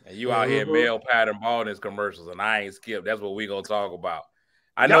 And you out here male pattern baldness commercials, and I ain't skipped. That's what we gonna talk about.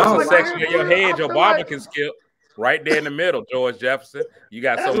 I know it's a section of your head your barber can skip. Right there in the middle, George Jefferson. You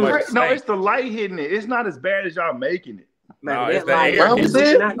got so much. No, it's the light hitting it. It's not as bad as y'all making it. No, it's the air.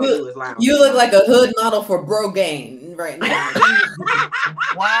 You look like a hood model for Brogaine right now.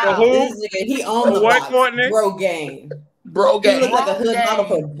 Wow. This nigga, he on the box. Brogaine. You look like a hood model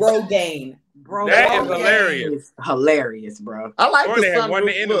for Brogaine. That is hilarious. Hilarious, bro. I like Courtney the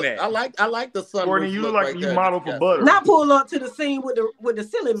sunroof look. I like the sunroof. Courtney, you look like you model for butter. Not pull up to the scene with the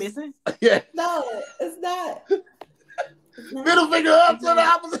ceiling missing. Yeah. No, it's not. Middle finger up to the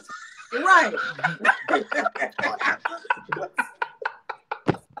opposite. Right.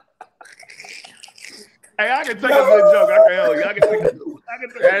 Hey, I can take a good joke. I can help you. I can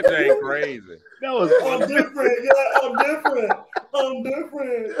take That ain't crazy. That was I'm different. Yeah, I'm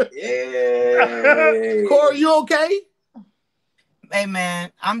different. Yeah. Corey, you okay? Hey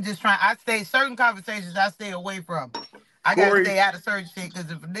man, I'm just trying. I stay certain conversations. I stay away from. I gotta stay out of certain shit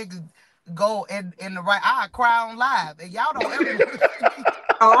because if a nigga go in the right, I cry on live, and y'all don't ever.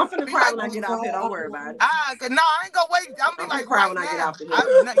 Oh, I'm finna cry when I get off here. Don't worry about it. No, I ain't gonna wait. I'm be like, cry right when I get now. off here.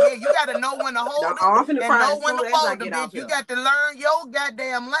 Yeah, you gotta know when to hold them I'm finna and cry know when to fold them, bitch. You got to learn your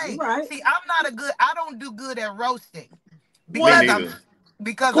goddamn lane. Right. See, I don't do good at roasting What?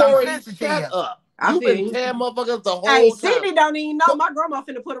 because Corey, I'm sensitive. Shut up. I You've feel been you. damn motherfuckers the whole Hey, time. Sidney don't even know my grandma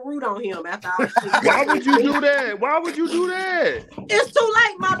finna put a root on him after all this shit. Why would you do that? Why would you do that? It's too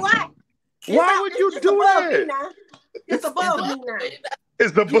late, my boy. Why would you do that? It's above me now.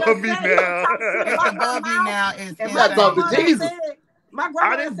 It's above me now. It's above me now. It's gotta talk to Jesus. My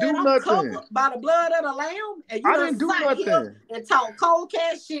grandma I didn't said do I'm nothing. covered by the blood of the lamb, and you I didn't do nothing. And talk cold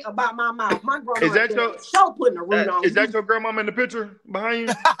cash shit about my mouth. My grandma Is that your show putting a root on? Is that your grandmama in the picture behind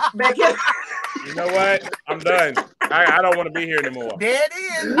you? Back here. You know what? I'm done. I don't want to be here anymore. There it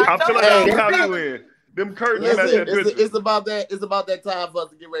is. I feel like I'm count you in. Them curtains match that picture. It's about that time for us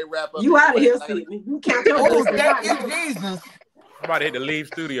to get ready to wrap up. You out of here, Sidney. You count your blessings. Thank you, Jesus. I'm about to hit the leave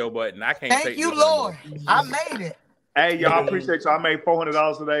studio button. I can't Thank take you, this Lord. anymore. I made it. Hey, y'all, I appreciate y'all. I made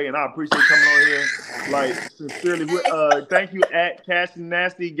 $400 today, and I appreciate coming on here. Like, sincerely, thank you at Cash and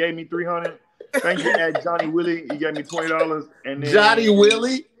Nasty, gave me $300. Thank you at Johnny Willie, he gave me $20. And then Johnny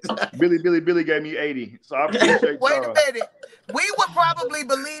Willie? Billy gave me $80. So I appreciate y'all. Wait a minute. We would probably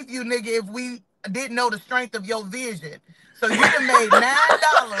believe you, nigga, if we didn't know the strength of your vision. So you done made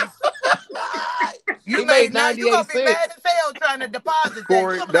 $9. You made 98 cents. You gonna be mad as hell trying to deposit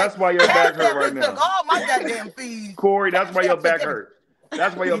Corey, that. that's why your back hurt right now. Took all my goddamn fees. Corey, that's why your back hurt.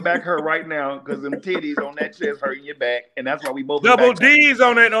 That's why your back hurt right now, because them titties on that chest hurting your back, and that's why we both double D's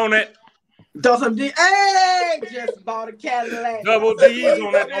on that. Hey, just bought a Cadillac. Double D's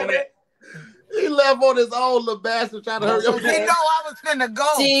on that. He left on his own, little bastard, trying to hurry up. You know I was finna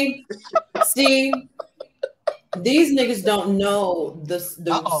go. Steve, these niggas don't know the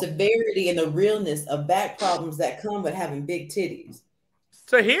severity and the realness of back problems that come with having big titties.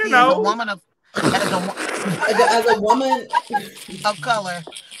 So here, as a woman of color,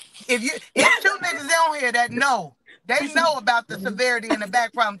 if two niggas on here that know, they know about the severity and the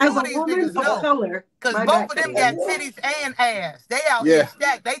back problem. Two of these niggas know, because both of them got titties and ass. They out here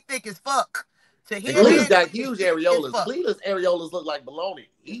stacked. They thick as fuck. Cletus got huge areolas. Cletus areolas look like bologna.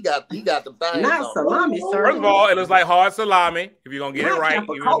 He got the thighs. Not salami, sir. First of all, it looks like hard salami. If you're gonna get it right,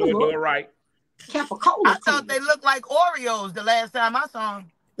 you're gonna do it right. I thought they looked like Oreos the last time I saw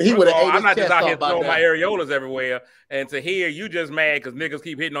them. He would have. I'm not just out here throwing my areolas everywhere. And to hear you just mad because niggas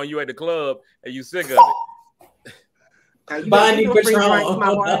keep hitting on you at the club and you sick of it. Buying you free drinks,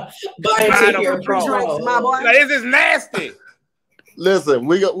 my boy. Buying you free drinks, my boy. This is nasty. Listen,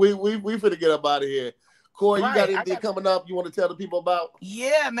 we finna get up out of here. Corey, you got anything coming up you want to tell the people about?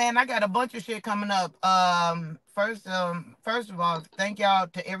 Yeah, man, I got a bunch of shit coming up. First of all, thank y'all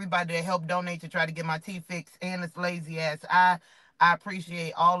to everybody that helped donate to try to get my teeth fixed and this lazy ass. I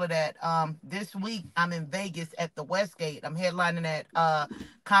appreciate all of that. This week I'm in Vegas at the Westgate. I'm headlining at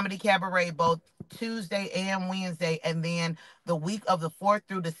Comedy Cabaret both Tuesday and Wednesday, and then the week of the 4th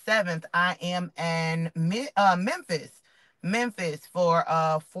through the 7th, I am in Memphis for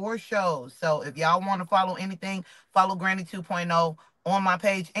 4 shows. So if y'all want to follow anything, follow Granny 2.0 on my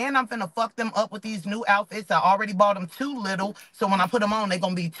page. And I'm finna fuck them up with these new outfits. I already bought them too little, so when I put them on, they're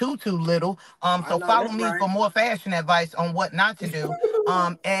gonna be too little. So follow me for more fashion advice on what not to do.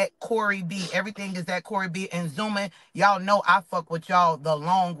 At Correy B. Everything is at Correy B. And zooming. Y'all know I fuck with y'all the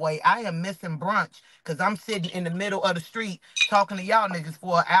long way. I am missing brunch because I'm sitting in the middle of the street talking to y'all niggas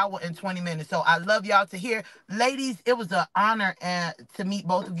for an hour and 20 minutes. So I love y'all to hear. Ladies, it was an honor to meet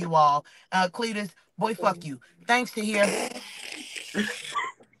both of you all. Cletus, boy, fuck you. Thanks to hear.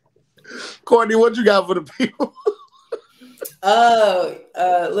 Courtney, what you got for the people?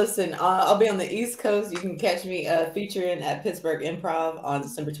 Listen, I'll be on the East Coast. You can catch me featuring at Pittsburgh Improv on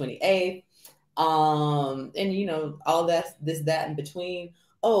December 28th. And you know, all that in between.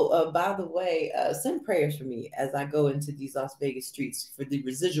 By the way, send prayers for me as I go into these Las Vegas streets for the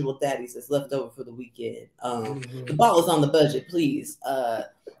residual daddies that's left over for the weekend. The ball is on the budget, please.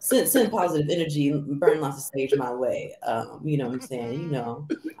 Send positive energy and burn lots of stage my way. You know what I'm saying? You know,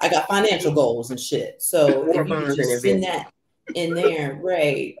 I got financial goals and shit. So if you could just send that in there,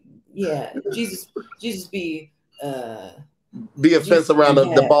 right? Yeah, Jesus be a fence around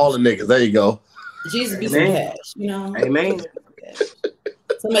the ball of niggas. There you go. Jesus be some cash, you know. Amen.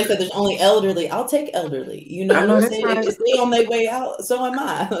 Somebody said there's only elderly. I'll take elderly. You know what I'm saying? Right. If they on their way out, so am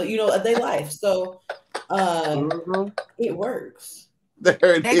I. You know, their life. So it works. They're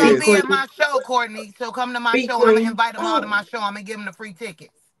gonna be at my show, Courtney. So come to my show. I'm gonna invite them all to my show. I'm gonna give them the free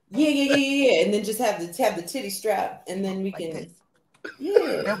tickets. Yeah. And then just have the titty strap, and then we can.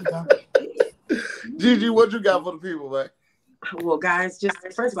 Yeah. There we go. Gigi, what you got for the people, man? Well, guys, just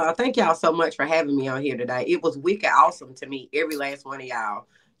first of all, thank y'all so much for having me on here today. It was wicked awesome to meet every last one of y'all.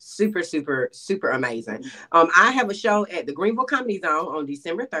 Super, super, super amazing. I have a show at the Greenville Comedy Zone on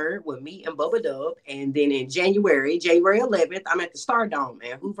December 3rd with me and Bubba Dub. And then in January 11th, I'm at the Stardome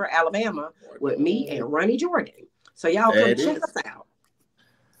in Hoover, Alabama with me and Ronnie Jordan. So y'all come check us out.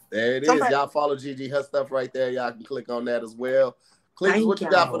 There it is. Y'all follow Gigi, her stuff right there. Y'all can click on that as well. Cletus, what you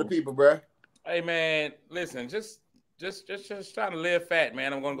got for the people, bro? Hey, man, listen, just trying to live fat,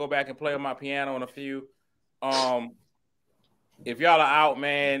 man. I'm gonna go back and play on my piano in a few. If y'all are out,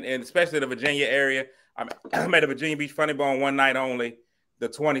 man, and especially the Virginia area, I'm at the Virginia Beach Funny Bone one night only, the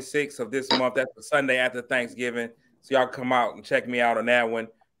 26th of this month. That's the Sunday after Thanksgiving. So y'all come out and check me out on that one.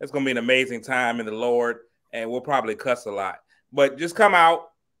 It's gonna be an amazing time in the Lord, and we'll probably cuss a lot. But just come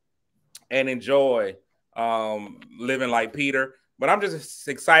out and enjoy living like Peter. But I'm just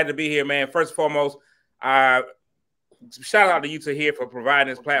excited to be here, man. First and foremost, shout out to you to here for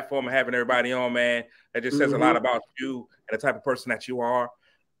providing this platform and having everybody on, man. That just says a lot about you and the type of person that you are.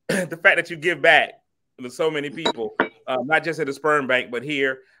 The fact that you give back to so many people, not just at the sperm bank, but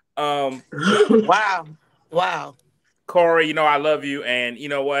here. Wow. Corey, you know I love you, and you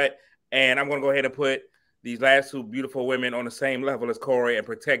know what? And I'm going to go ahead and put these last 2 beautiful women on the same level as Corey and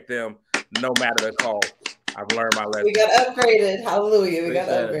protect them no matter the cost. I've learned my lesson. We got upgraded. Hallelujah. We got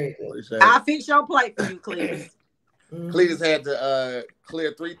upgraded. I'll fix your plate for you, Cletus. Cletus had to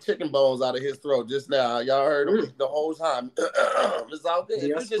clear 3 chicken bones out of his throat just now. Y'all heard him the whole time. It's all good.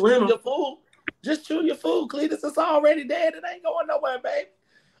 You just chew your food. Just chew your food, Cletus. It's already dead. It ain't going nowhere, babe.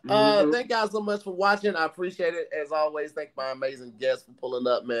 Thank y'all so much for watching. I appreciate it. As always, thank my amazing guests for pulling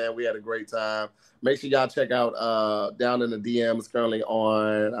up, man. We had a great time. Make sure y'all check out Down in the DMs. Currently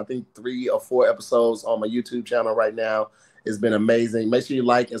on, I think, 3 or 4 episodes on my YouTube channel right now. It's been amazing. Make sure you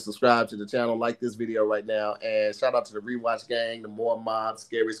like and subscribe to the channel. Like this video right now. And shout out to the Rewatch Gang, the More Mob,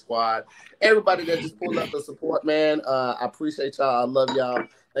 Scary Squad, everybody that just pulled up to support, man. I appreciate y'all. I love y'all.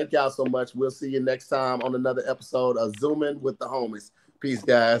 Thank y'all so much. We'll see you next time on another episode of Zooming with the Homies. Peace,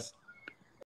 guys.